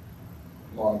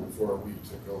long before we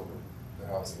took over the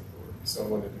housing authority. So I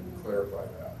wanted to clarify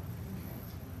that.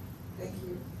 Thank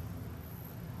you.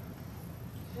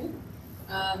 Okay.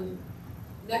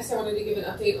 Next, I wanted to give an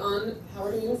update on how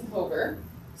we're doing with Hover.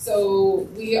 So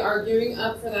we are gearing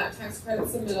up for that tax credit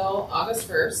submittal August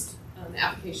 1st, the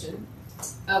application.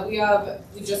 We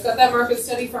just got that market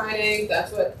study Friday.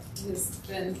 That's what has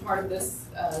been part of this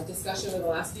discussion over the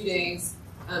last few days.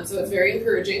 So it's very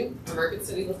encouraging. Our market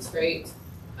study looks great.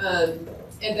 And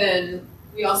then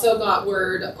we also got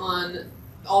word on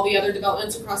all the other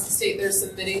developments across the state. They're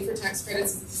submitting for tax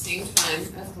credits at the same time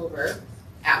as Hover.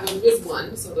 Atwood was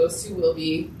one, so those two will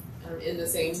be in the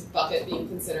same bucket being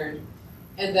considered.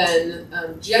 And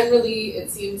then generally, it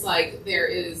seems like there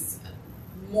is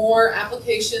more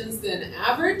applications than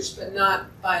average, but not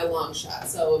by a long shot.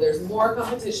 So there's more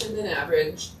competition than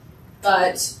average,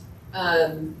 but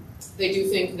they do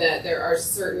think that there are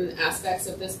certain aspects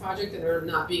of this project that are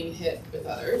not being hit with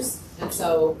others. And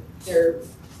so they're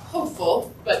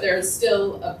hopeful, but there's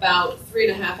still about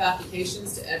 3.5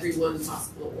 applications to every one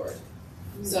possible award.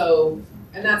 So,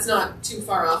 and that's not too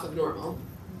far off of normal.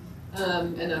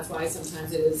 And that's why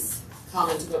sometimes it is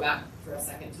common to go back for a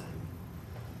second time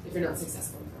if you're not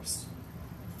successful first.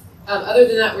 Other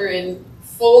than that, we're in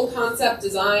full concept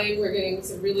design. We're getting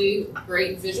some really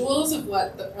great visuals of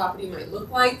what the property might look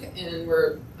like, and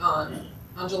we're on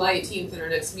July 18th in our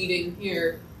next meeting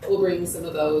here. We'll bring some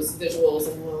of those visuals,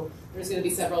 and there's going to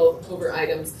be several Hover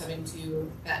items coming to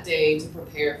you that day to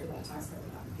prepare for that tax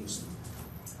credit application.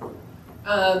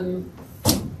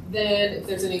 Then, if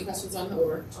there's any questions on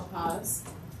Hover, I'll pause.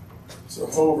 So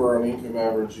Hover on income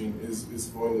averaging is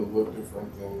going to look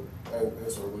different than,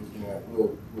 as we're looking at,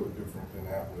 will look different than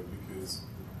Atwood, because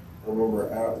remember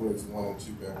Atwood's 1 and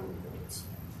 2 bedroom units.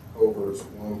 Hover's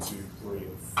 1, 2, 3,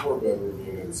 and 4 bedroom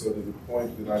units. So to the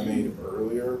point that I made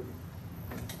earlier,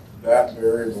 that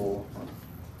variable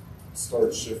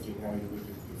starts shifting how you look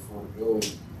at the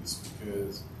affordability piece,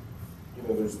 because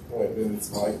there's a point then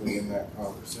it's likely in that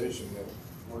conversation that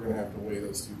we're going to have to weigh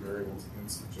those two variables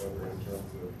against each other in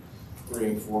terms of 3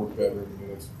 and 4 bedroom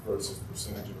units versus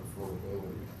percentage of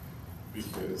affordability,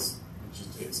 because it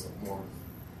just takes up more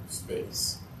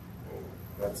space, and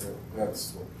that's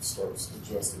what starts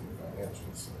adjusting the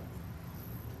financials.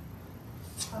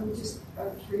 Just out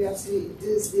of curiosity,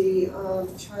 is the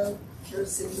child care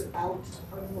center out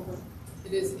on Hover?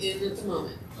 It is in at the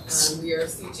moment. We are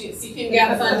seeking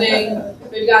gap funding.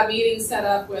 We've got meetings set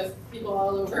up with people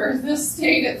all over the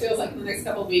state. It feels like in the next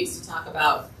couple of weeks to talk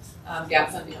about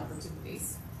gap funding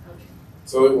opportunities. Okay.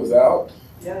 So it was out,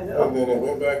 Yeah, I know. and then it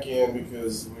went back in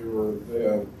because we were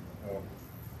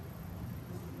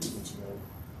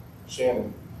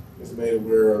Shannon was made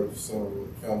aware of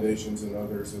some foundations and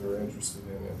others that are interested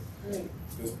in it. Great.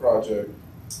 This project,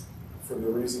 for the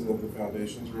reason that the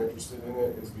foundations are interested in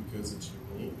it, is because it's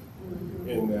unique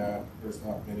in that there's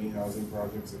not many housing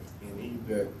projects, if any,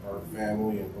 that are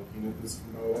family and looking at this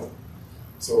component.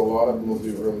 So a lot of them will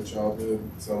do early childhood,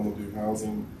 some will do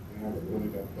housing. They haven't really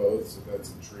done both, so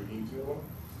that's intriguing to them.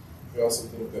 We also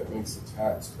think that makes the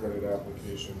tax credit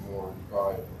application more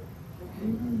viable.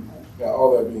 Now,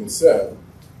 all that being said,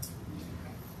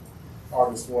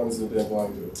 August 1 is the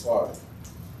deadline to apply.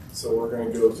 So we're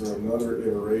going to go through another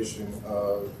iteration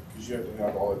of, because you have to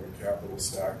have all of your capital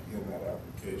stack in that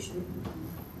application.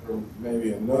 Or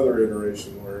maybe another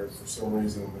iteration where if for some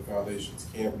reason the foundations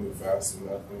can't move fast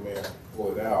enough, we may have to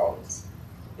pull it out,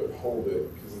 but hold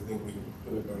it, because I think we can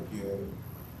put it back in.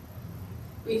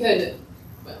 We could,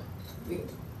 well,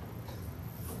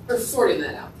 we're sorting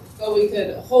that out. But we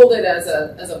could hold it as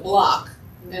a block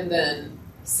and then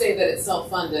say that it's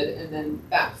self-funded and then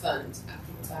back fund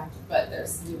after the fact. But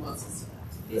there's nuances to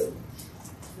that. Yeah.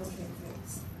 Okay,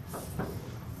 thanks.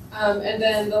 And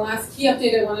then the last key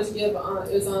update I wanted to give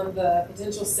is on the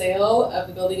potential sale of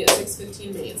the building at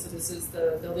 615 Main. So this is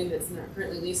the building that's not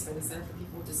currently leased by the Center for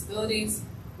People with Disabilities.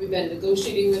 We've been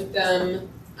negotiating with them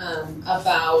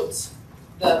about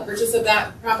the purchase of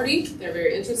that property. They're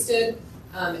very interested.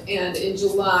 And in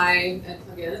July, and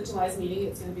again at July's meeting,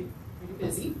 it's going to be pretty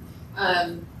busy.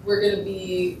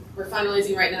 We're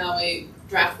finalizing right now a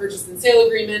draft purchase and sale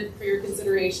agreement for your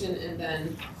consideration, and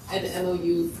then an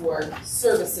MOU for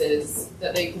services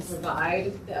that they can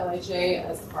provide the LHA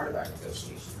as part of our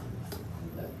negotiation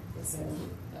on the sale of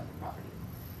the property.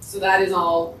 So that is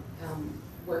all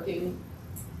working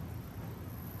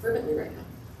fervently right now.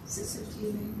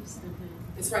 615 Main.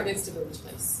 It's right next to Village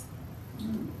Place.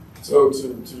 So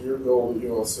to your goal that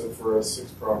you all set for us,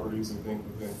 6 properties, I think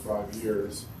within 5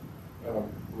 years,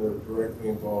 we're directly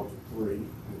involved with 3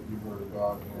 that you heard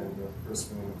about, and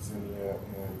Crispin, Zinnia,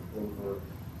 and Dover.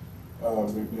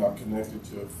 We've now connected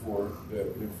to a 4th that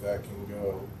if that can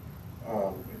go,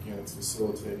 again, it's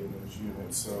facilitating those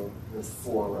units. So there's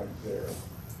 4 right there.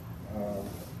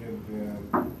 And then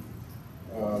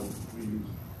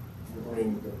we're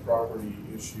bringing the property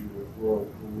issue with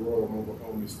Royal Mobile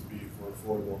Home used to be for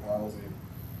affordable housing.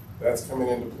 That's coming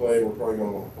into play. We're probably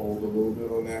going to want to hold a little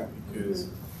bit on that because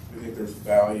we think there's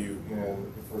value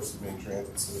in the First Main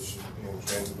Transit Solution and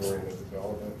transit-oriented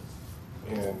development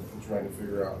and trying to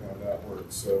figure out how that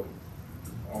works. So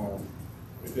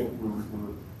I think we're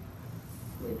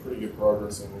making pretty good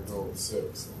progress on the goal of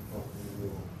 6, and hopefully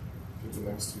we'll get the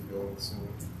next 2 going soon.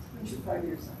 When's your 5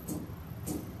 years up?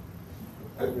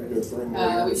 I think we got 3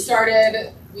 more We years.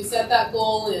 set that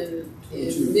goal in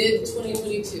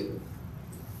mid-2022.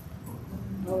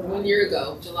 1 year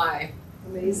ago, July.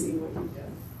 Amazing what you've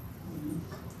done.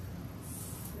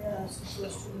 Yeah, it's a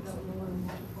question about lower and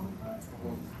multiple project.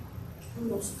 Who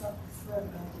will stop the threat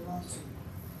about the lawsuit?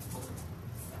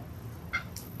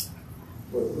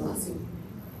 Lawsuit.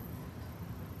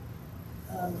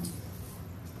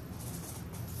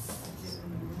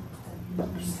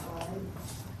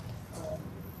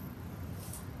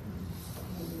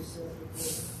 They said that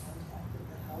they contacted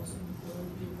the housing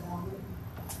authority about it,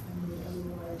 and they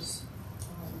otherwise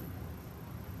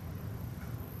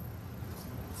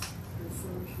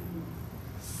refer to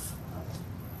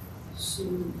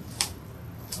sue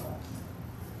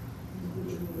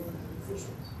individual elected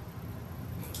officials.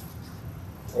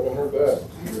 I haven't heard that.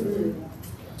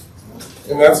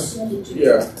 And that's,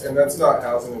 and that's not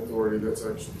housing authority, that's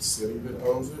actually the city that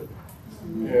owns it.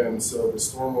 And so the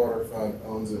stormwater fund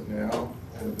owns it now,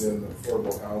 and then the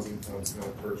affordable housing fund's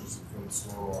gonna purchase it from the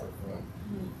stormwater fund.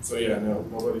 So yeah, no,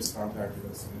 nobody's contacted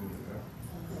us in any of that.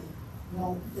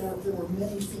 Well, there were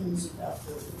many things about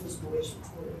the voice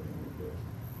recording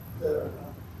and the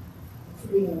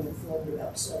being informed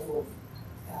about several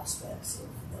aspects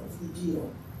of the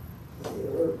deal.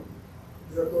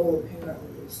 Their goal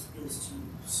apparently is to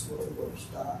slow or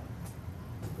stop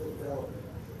the development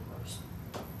of the parcel.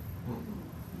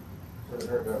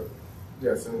 I heard that.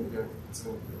 Yes, and it's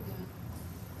in.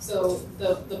 So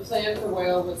the plan for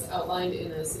Royal was outlined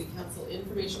in a city council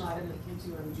information item that came to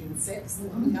you on June 6th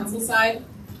on the council side.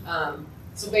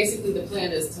 So basically the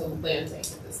plan is to land bank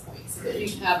at this point, so that we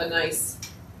have a nice,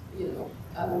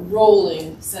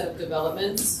 rolling set of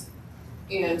developments,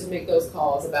 and to make those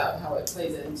calls about how it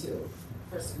plays into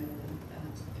First Amendment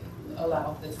and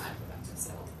allow the time for that to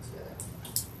settle together.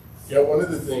 Yeah, one of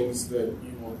the things that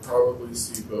you will probably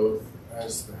see both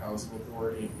as the housing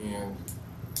authority and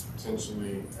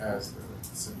potentially as the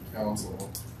city council.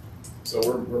 So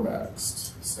we're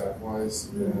maxed staff-wise,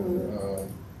 and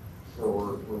where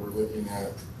we're looking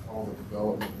at all the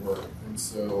development work. And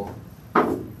so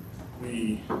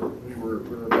we were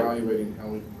evaluating how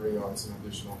we can bring on some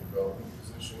additional development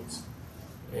positions.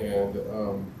 And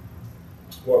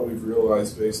what we've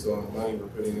realized based on the money we're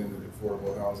putting into the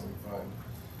Affordable Housing Fund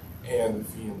and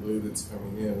the fee in lieu that's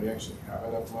coming in, we actually have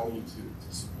enough money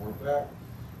to support that,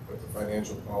 but the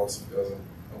financial policy doesn't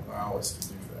allow us to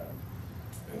do that.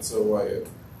 And so why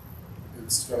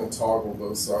it's going to toggle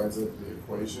both sides of the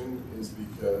equation is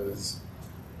because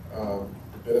the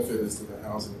benefit is to the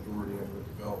housing authority and the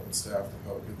development staff to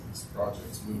help get these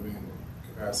projects moving and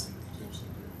capacity to potentially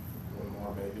do one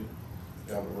more maybe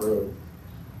down the road.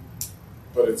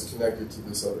 But it's connected to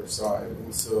this other side.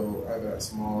 And so I've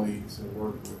asked Molly to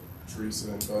work with Teresa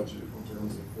and budget in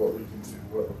terms of what we can do,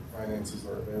 what finances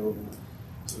are available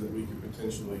so that we could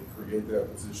potentially create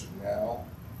that position now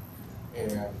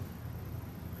and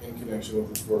in connection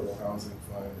with the Affordable Housing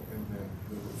Fund and then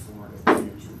move it forward in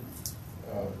the future.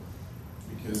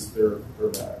 Because they're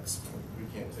max. We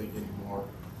can't take any more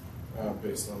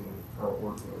based on the current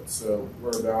workload. So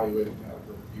we're evaluating how to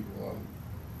bring people on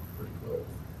pretty quick.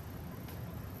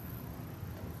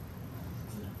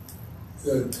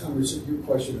 The conversation, your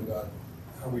question about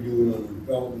how we're doing on the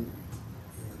development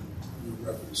and your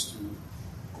reference to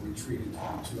a retreat in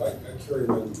 22, I carry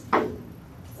around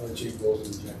LHA goals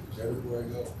and objectives everywhere I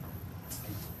go.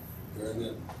 They're in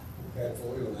that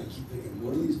portfolio, and I keep thinking,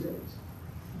 one of these days,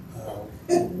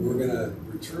 we're going to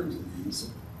return to these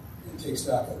and take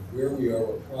stock of where we are,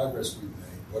 what progress we've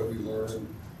made, what have we learned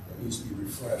that needs to be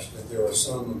refreshed, that there are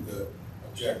some of the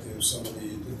objectives, some of the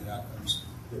intended outcomes,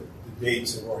 the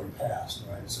dates have already passed,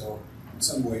 right? So in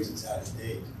some ways it's out of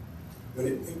date. But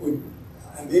it would,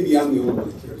 maybe I'm the only one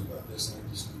that cares about this, and I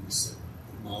just need to sit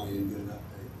with Molly and get an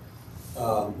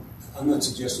update. I'm not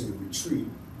suggesting a retreat,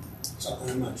 so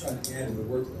I'm not trying to add to the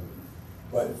workload,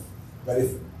 but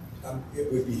if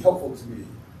it would be helpful to me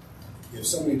if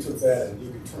somebody took that and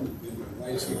you could turn it into a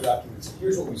landscape document and say,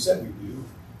 here's what we said we'd do,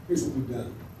 here's what we've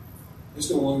done. This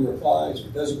no longer applies, or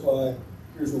it does apply,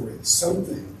 here's what we're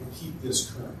something to keep this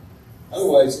current.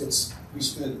 Otherwise, we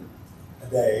spent a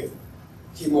day,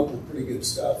 came up with pretty good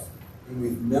stuff, and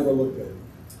we've never looked at it.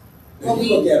 Now,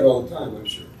 you look at it all the time, I'm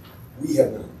sure. We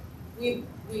have not. We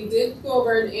did go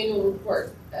over an annual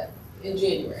report in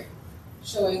January,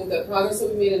 showing the progress that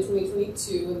we made in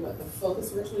 2022 and what the focus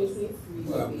for 2023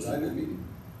 Well, would was be. I in that meeting?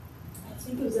 I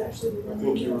think it was actually the I one.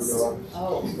 think you were gone.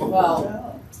 Oh,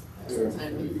 well, There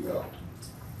you go.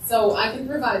 so I can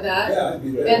provide that. Yeah, I'd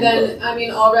be there. And then, I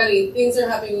mean, already things are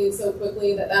happening so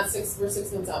quickly that we're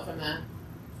 6 months out from that.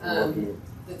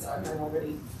 That's our going to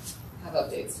already have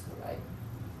updates to provide.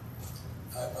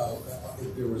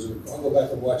 If there was I'll go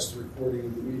back and watch the recording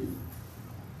of the meeting.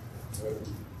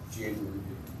 January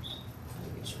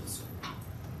meetings.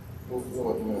 We'll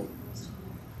let you know.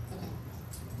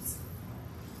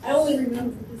 I only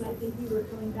remember because I think we were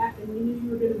coming back and we knew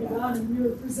you were going to be on and we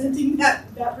were presenting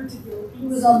that particular piece. It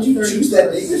was on the Did you choose 31st.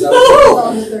 that date? 'Cause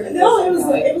No, it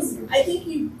was, I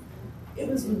think it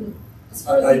was.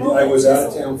 I was out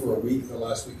of town for a week, the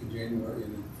last week of January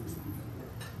and the first week of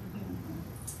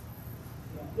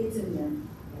February. It's in there,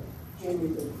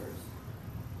 January 31st.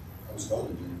 I was gone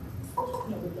in January.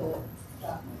 No, with the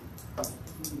document.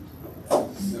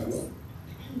 No, what?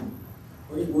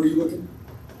 Where were you looking?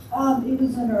 It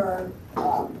was under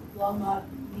Longmont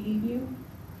meeting view.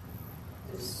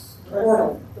 This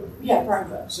portal. Yeah,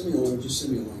 progress. Send me a link, just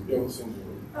send me a link. Yeah, we'll send you a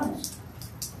link.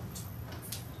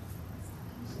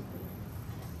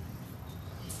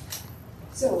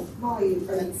 So, Molly,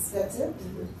 that's it?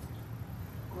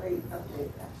 Great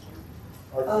update,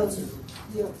 actually.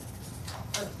 Yeah.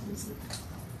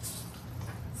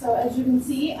 So as you can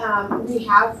see, we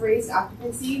have raised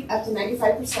occupancy up to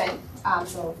 95%,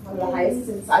 so one of the highest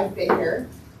since I've been here.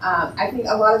 I think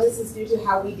a lot of this is due to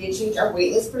how we did change our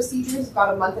waitlist procedures.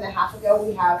 About a month and a half ago,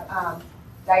 we have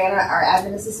Diana, our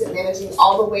admin assistant, managing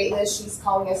all the waitlists. She's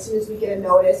calling as soon as we get a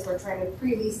notice. We're trying to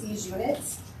pre-lease these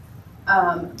units.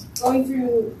 Going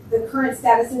through the current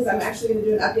statuses, I'm actually going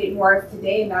to do an update more of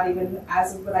today, not even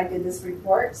as of when I did this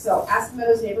report. So Aspen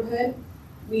Meadows neighborhood,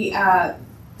 we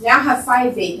now have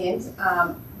 5 vacant.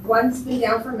 One's been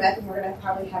down for meth, and we're going to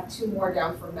probably have 2 more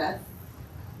down for meth.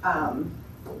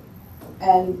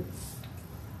 And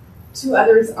 2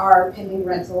 others are pending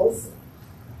rentals.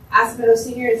 Aspen Meadows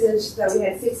Seniors is that we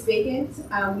had 6 vacant.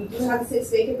 We do have 6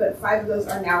 vacant, but 5 of those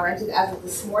are now rented as of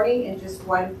this morning, and just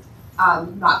 1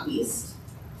 not leased.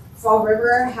 Fall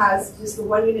River has just the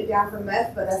 1 unit down for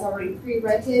meth, but that's already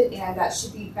pre-rented, and that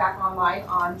should be back online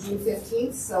on June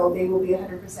 15th, so they will be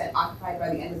 100% occupied by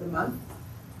the end of the month.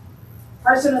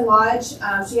 Hearthstone and Lodge,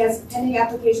 she has pending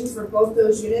applications for both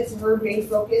those units. Her main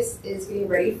focus is getting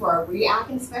ready for a REAC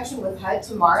inspection with HUD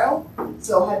tomorrow.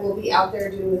 So HUD will be out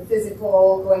there doing the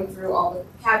physical, going through all the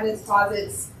cabinets,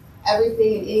 closets,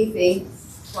 everything and anything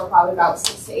for probably about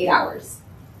 6 to 8 hours.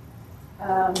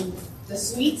 The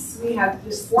suites, we have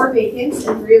just 4 vacants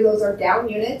and 3 of those are down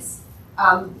units.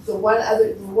 The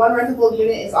one rentable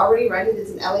unit is already rented.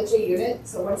 It's an LHA unit.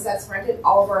 So once that's rented,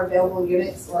 all of our available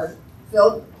units are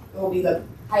filled. It will be the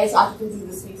highest occupancy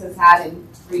the suites has had in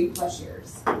 3+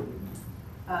 years.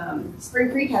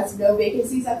 Spring Creek has no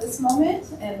vacancies at this moment,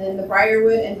 and then the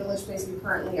Briarwood and Village Place we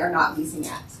currently are not leasing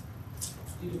at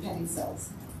due to pending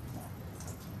sales.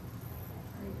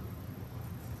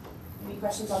 Any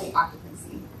questions on the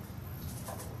occupancy?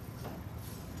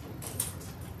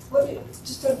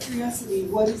 Just out of curiosity,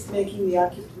 what is making the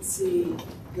occupancy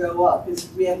go up? Is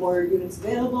we have more units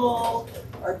available?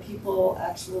 Are people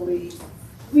actually?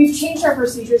 We've changed our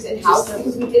procedures in-house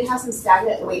because we did have some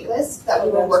stagnant wait lists that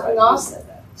we were working off.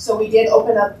 So we did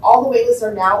open up, all the wait lists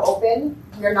are now open.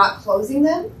 We're not closing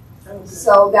them. Okay.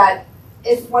 So that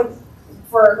if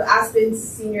for Aspen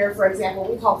Senior, for example,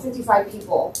 we called 55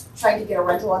 people trying to get a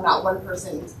rental and not one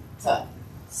person took.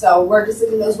 So we're just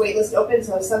leaving those wait lists open.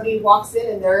 So if somebody walks in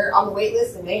and they're on the wait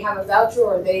list and they have a voucher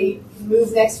or they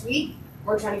move next week,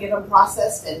 we're trying to get them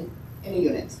processed in a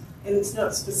unit. And it's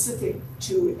not specific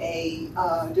to a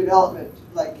development,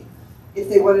 like if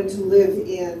they wanted to live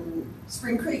in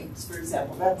Spring Creek, for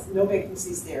example, that's no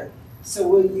vacancies there. So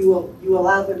will you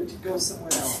allow them to go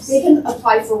somewhere else? They can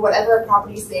apply for whatever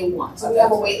properties they want. So we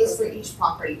have a wait list for each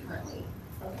property currently.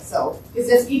 Okay. So,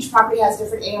 because each property has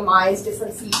different AMIs,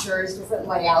 different features, different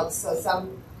layouts. So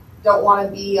some don't want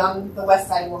to be on the west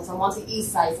side, some want the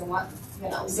east side, some want,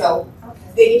 so Okay.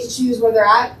 they get to choose where they're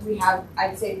at. We have,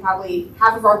 I'd say probably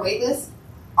half of our wait lists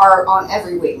are on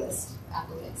every wait list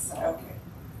applicants. So Okay.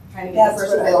 trying to get That's the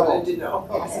first what I available. wanted to know.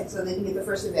 Yeah, Okay. so they can get the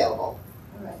first available.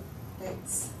 All right.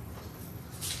 Thanks.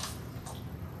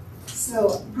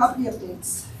 So property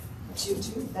updates. It's you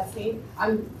too. That's me.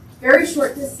 I'm very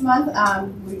short this month.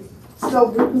 We're still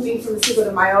recouping from the Cinco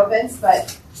de Mayo events,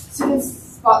 but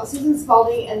Susan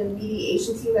Spalding and the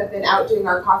mediation team have been out doing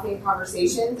our coffee and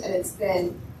conversations, and it's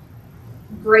been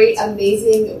great,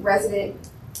 amazing resident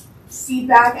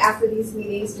feedback after these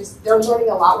meetings. Just they're learning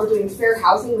a lot. We're doing fair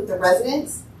housing with the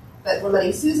residents, but we're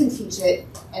letting Susan teach it,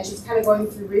 and she's kind of going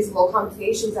through reasonable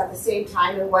accommodations at the same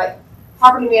time and what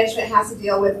property management has to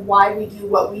deal with, why we do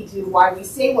what we do, why we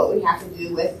say what we have to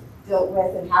deal with,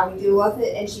 and how we deal with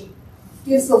it. And she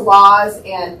gives the laws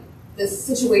and the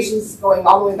situations going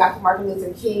all the way back to Martin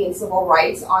Luther King and civil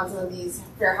rights on some of these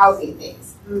fair housing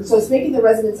things. Mm-hmm. So it's making the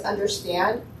residents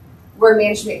understand where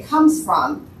management comes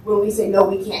from when we say, no,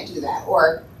 we can't do that,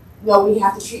 or no, we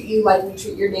have to treat you like we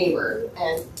treat your neighbor.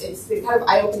 And it's been kind of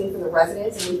eye-opening for the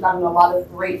residents, and we've gotten a lot of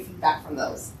great feedback from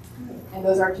those. And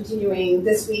those are continuing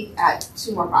this week at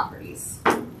 2 more properties.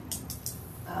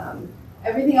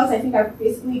 Everything else I think I've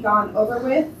basically gone over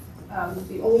with.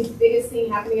 The only biggest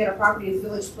thing happening at our property is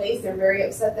Village Place. They're very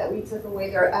upset that we took away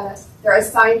their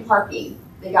assigned parking.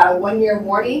 They got a 1-year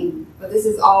warning, but this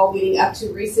is all leading up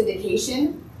to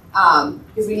re-syndication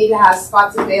because we need to have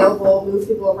spots available, move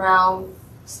people around,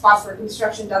 spots for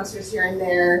construction dumpsters here and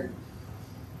there,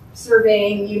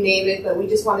 surveying, you name it, but we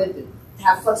just wanted to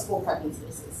have flexible parking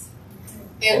spaces.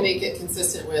 And make it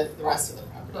consistent with the rest of the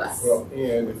properties. Well,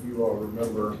 and if you all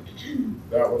remember,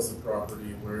 that was the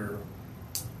property where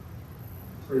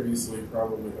previously,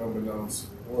 probably unbeknownst to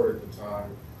the board at the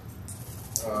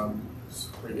time,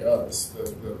 pre-us,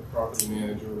 the property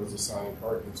manager was assigning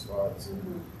parking spots,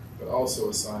 but also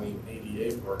assigning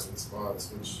ADA parking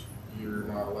spots, which you're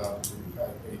not allowed to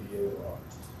have ADA law.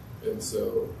 And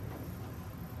so,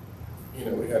 we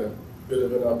had a bit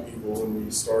of an upheaval when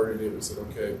we started it. We said,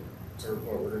 okay, at a certain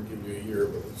point, we're going to give you a year,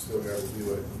 but we've still got to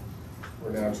do it. And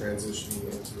we're now transitioning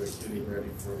into it, getting ready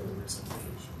for the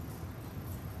re-syndication.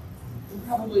 And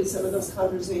probably some of those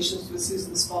conversations with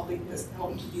Susan Spalding has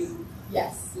helped you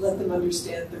let them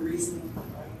understand the reasoning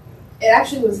behind it. It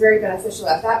actually was very beneficial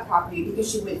at that property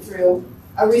because she went through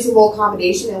a reasonable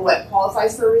accommodation and what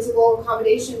qualifies for a reasonable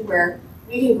accommodation, where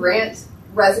we can grant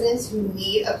residents who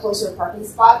need a closer parking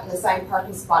spot, an assigned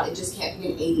parking spot. It just can't be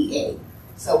an ADA.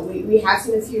 So we have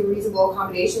seen a few reasonable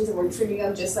accommodations, and we're treating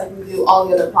them just like we do all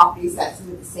the other properties that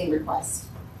submit the same request.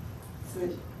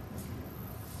 Good.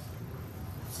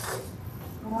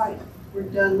 All right, we're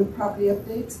done with property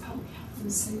updates. Public health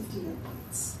and safety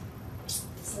updates.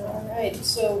 All right,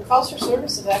 so calls for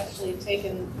service have actually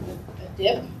taken a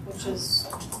dip, which is,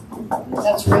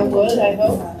 that's real good, I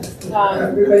hope.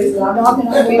 Everybody's not knocking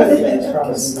on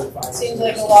It seems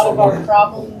like a lot of our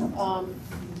problem,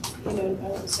 you know, I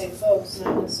wouldn't say folks,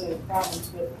 not necessarily problems,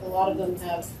 but a lot of them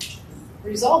have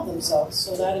resolved themselves,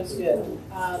 so that is good.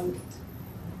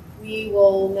 We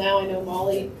will now, I know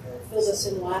Molly filled us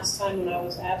in last time when I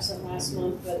was absent last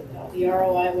month, but the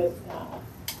ROI with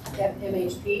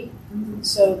MHP.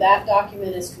 So that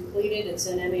document is completed, it's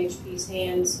in MHP's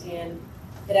hands, and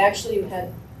it actually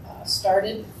had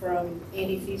started from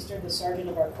Andy Feaster, the sergeant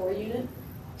of our core unit.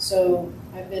 So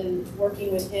I've been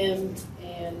working with him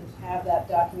and have that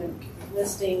document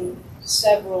listing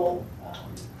several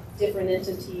different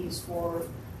entities for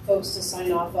folks to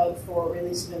sign off of for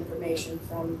release of information,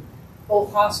 from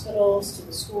both hospitals to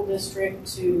the school district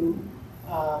to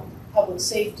public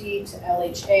safety to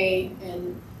LHA.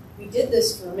 And we did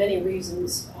this for many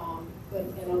reasons,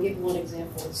 and I'll give you one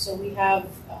example. So we have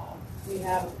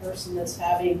a person that's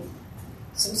having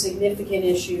some significant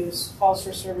issues. Calls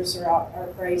for service are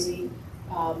crazy.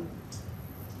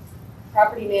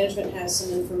 Property management has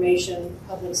some information.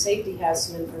 Public safety has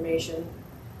some information.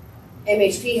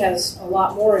 MHP has a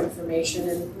lot more information.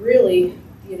 And really,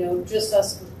 you know, just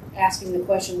us asking the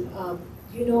question,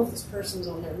 do you know if this person's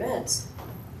on their meds?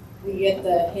 We get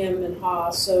the him and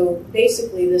ha. So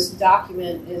basically, this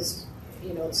document is,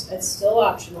 you know, it's still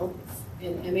optional,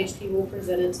 and MHP will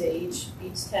present it to each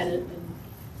tenant, and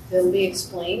they'll be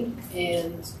explained.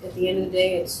 And at the end of the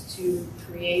day, it's to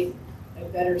create a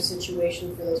better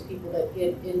situation for those people that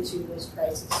get into this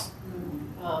crisis.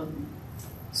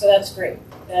 So that's great.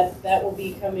 That will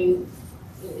be coming.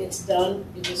 It's done.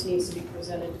 It just needs to be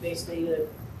presented basically to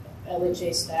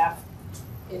LHA staff.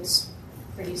 It's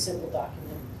a pretty simple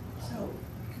document. So,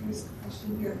 here's a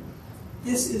question here.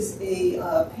 This is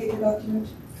a paper document?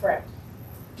 Correct.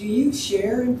 Do you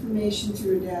share information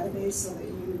through a database so that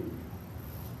you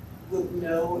would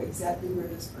know exactly where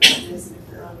this person is and if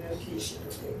they're on medication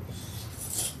or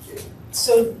they?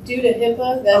 So due to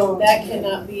HIPAA, that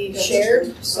cannot be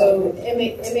shared. So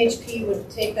MHP would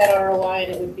take that ROI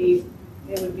and it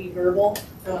would be verbal,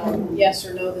 yes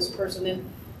or no, this person.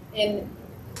 And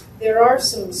there are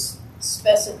some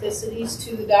specificities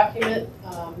to the document,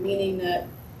 meaning that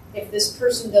if this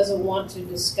person doesn't want to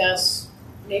discuss,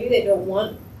 maybe they don't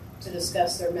want to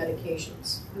discuss their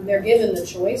medications. They're given the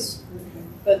choice,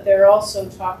 but they're also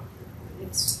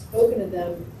it's spoken to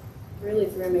them really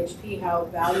through MHP how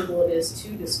valuable it is to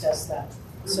discuss that.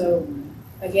 So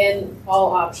again,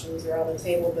 all options are on the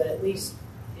table, but at least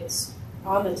it's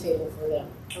on the table for them.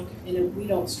 Okay. And we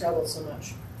don't struggle so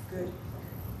much. Good.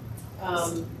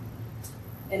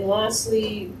 And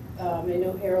lastly, I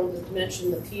know Harold had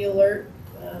mentioned the P alert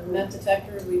meth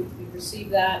detector. We've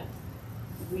received that.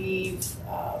 We've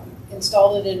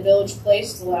installed it in Village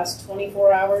Place the last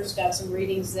 24 hours, got some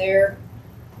readings there.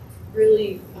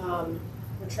 Really,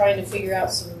 we're trying to figure out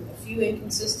a few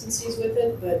inconsistencies with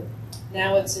it, but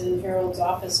now it's in Harold's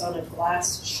office on a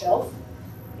glass shelf,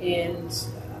 and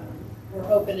we're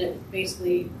hoping it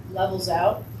basically levels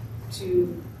out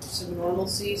to some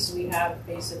normalcy, so we have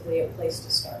basically a place to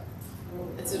start.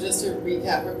 And so just to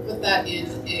recap, we're put that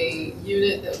in a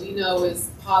unit that we know is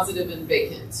positive and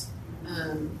vacant.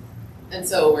 And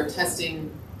so we're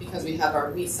testing because we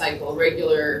have we cycle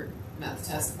regular meth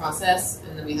test process,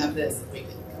 and then we have this that we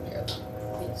can compare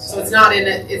them. So it's not in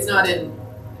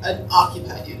an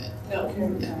occupied unit. No.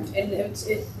 Yeah. And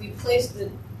we placed the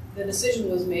decision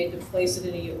was made to place it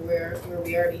in a unit where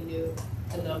we already knew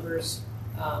the numbers.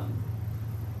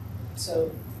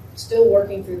 So still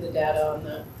working through the data on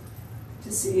that.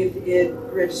 To see if it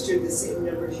registered the same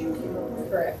numbers you came up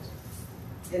with? Correct.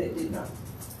 And it did not?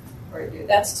 Or it did?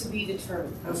 That's to be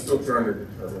determined. I'm still trying to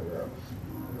determine that.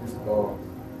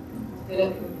 Did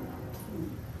it?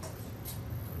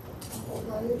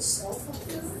 Yeah.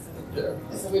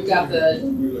 So we've got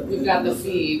the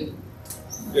feed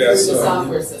Yeah, through so, the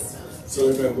software system. So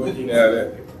we've been looking at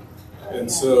it, and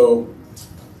so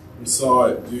we saw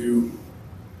it do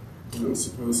what it was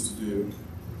supposed to do.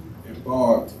 It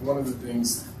bonked. One of the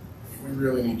things, we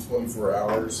really need 24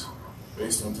 hours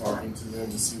based on talking to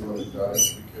them to see what it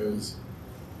does, because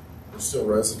there's still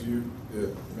residue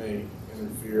that may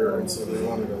interfere, and so they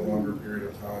wanted a longer period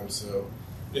of time. So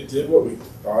it did what we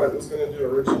thought it was going to do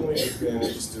originally, but then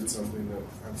it just did something that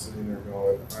I'm sitting there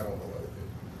going, I don't know what it did.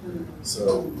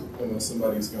 So unless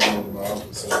somebody's going into my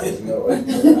office, I don't know it.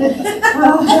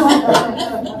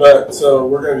 But so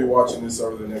we're going to be watching this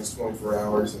over the next 24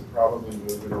 hours and probably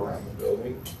move it around the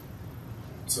building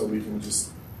so we can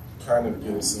just kind of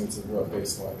get a sense of what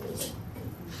baseline is.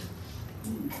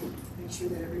 make sure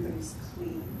that everybody's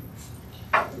clean.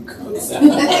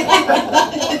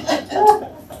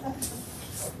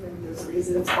 Maybe there's a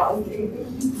reason it's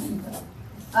bothering.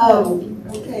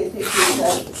 Okay, thank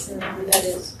you, Sarah. That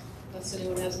is, unless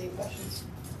anyone has any questions.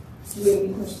 Do you have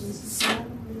any questions, Sarah?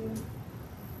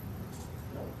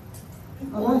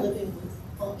 People All right. living with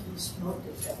funky smoke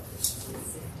detectors for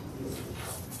 50 years.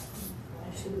 Why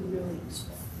should we really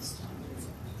expect this time?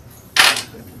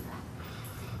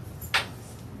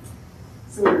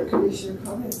 So what are commissioner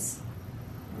comments?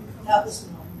 That was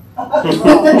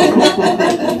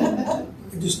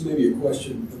Just maybe a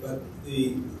question about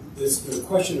the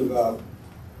question about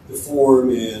the form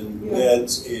and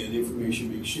meds and information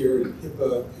being shared and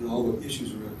HIPAA and all the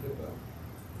issues around HIPAA.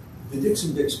 The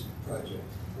Dixon Dix project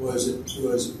was an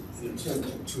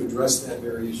attempt to address that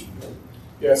very issue, right?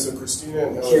 Yeah, so Christina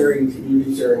and Caring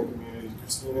communities.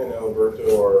 Christina and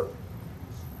Alberto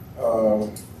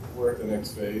we're at the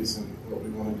next phase, and what we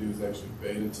want to do is actually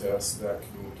beta test that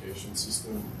communication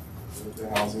system with the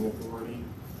housing authority.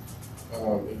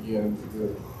 Again,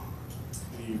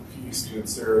 the piece that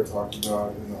Sarah talked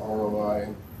about in the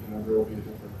ROI, there will be a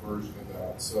different version of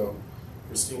that. So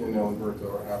Christina and Alberto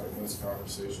are having those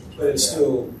conversations. But it's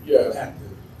still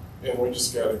active. And we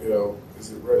just got to go,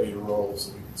 is it ready to roll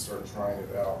so we can start trying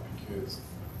it out, because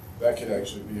that can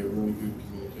actually be a really good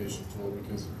communication tool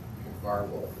because it can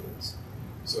firewall things.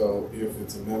 So if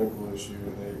it's a medical issue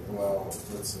and they allow,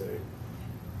 let's say,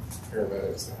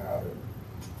 paramedics to have it,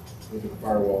 we can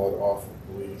firewall it off of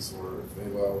police, or if they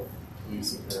allow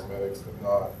police and paramedics but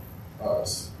not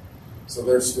us. So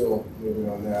they're still moving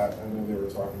on that. I know they were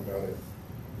talking about it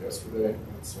yesterday,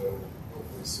 and so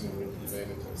hopefully soon we can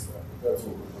beta test that. But that's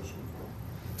what we're pushing for.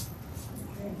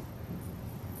 Okay.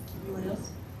 Anyone else?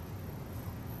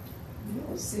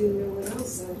 No, seeing no one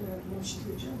else, I'd have a motion to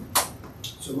adjourn.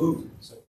 So moved.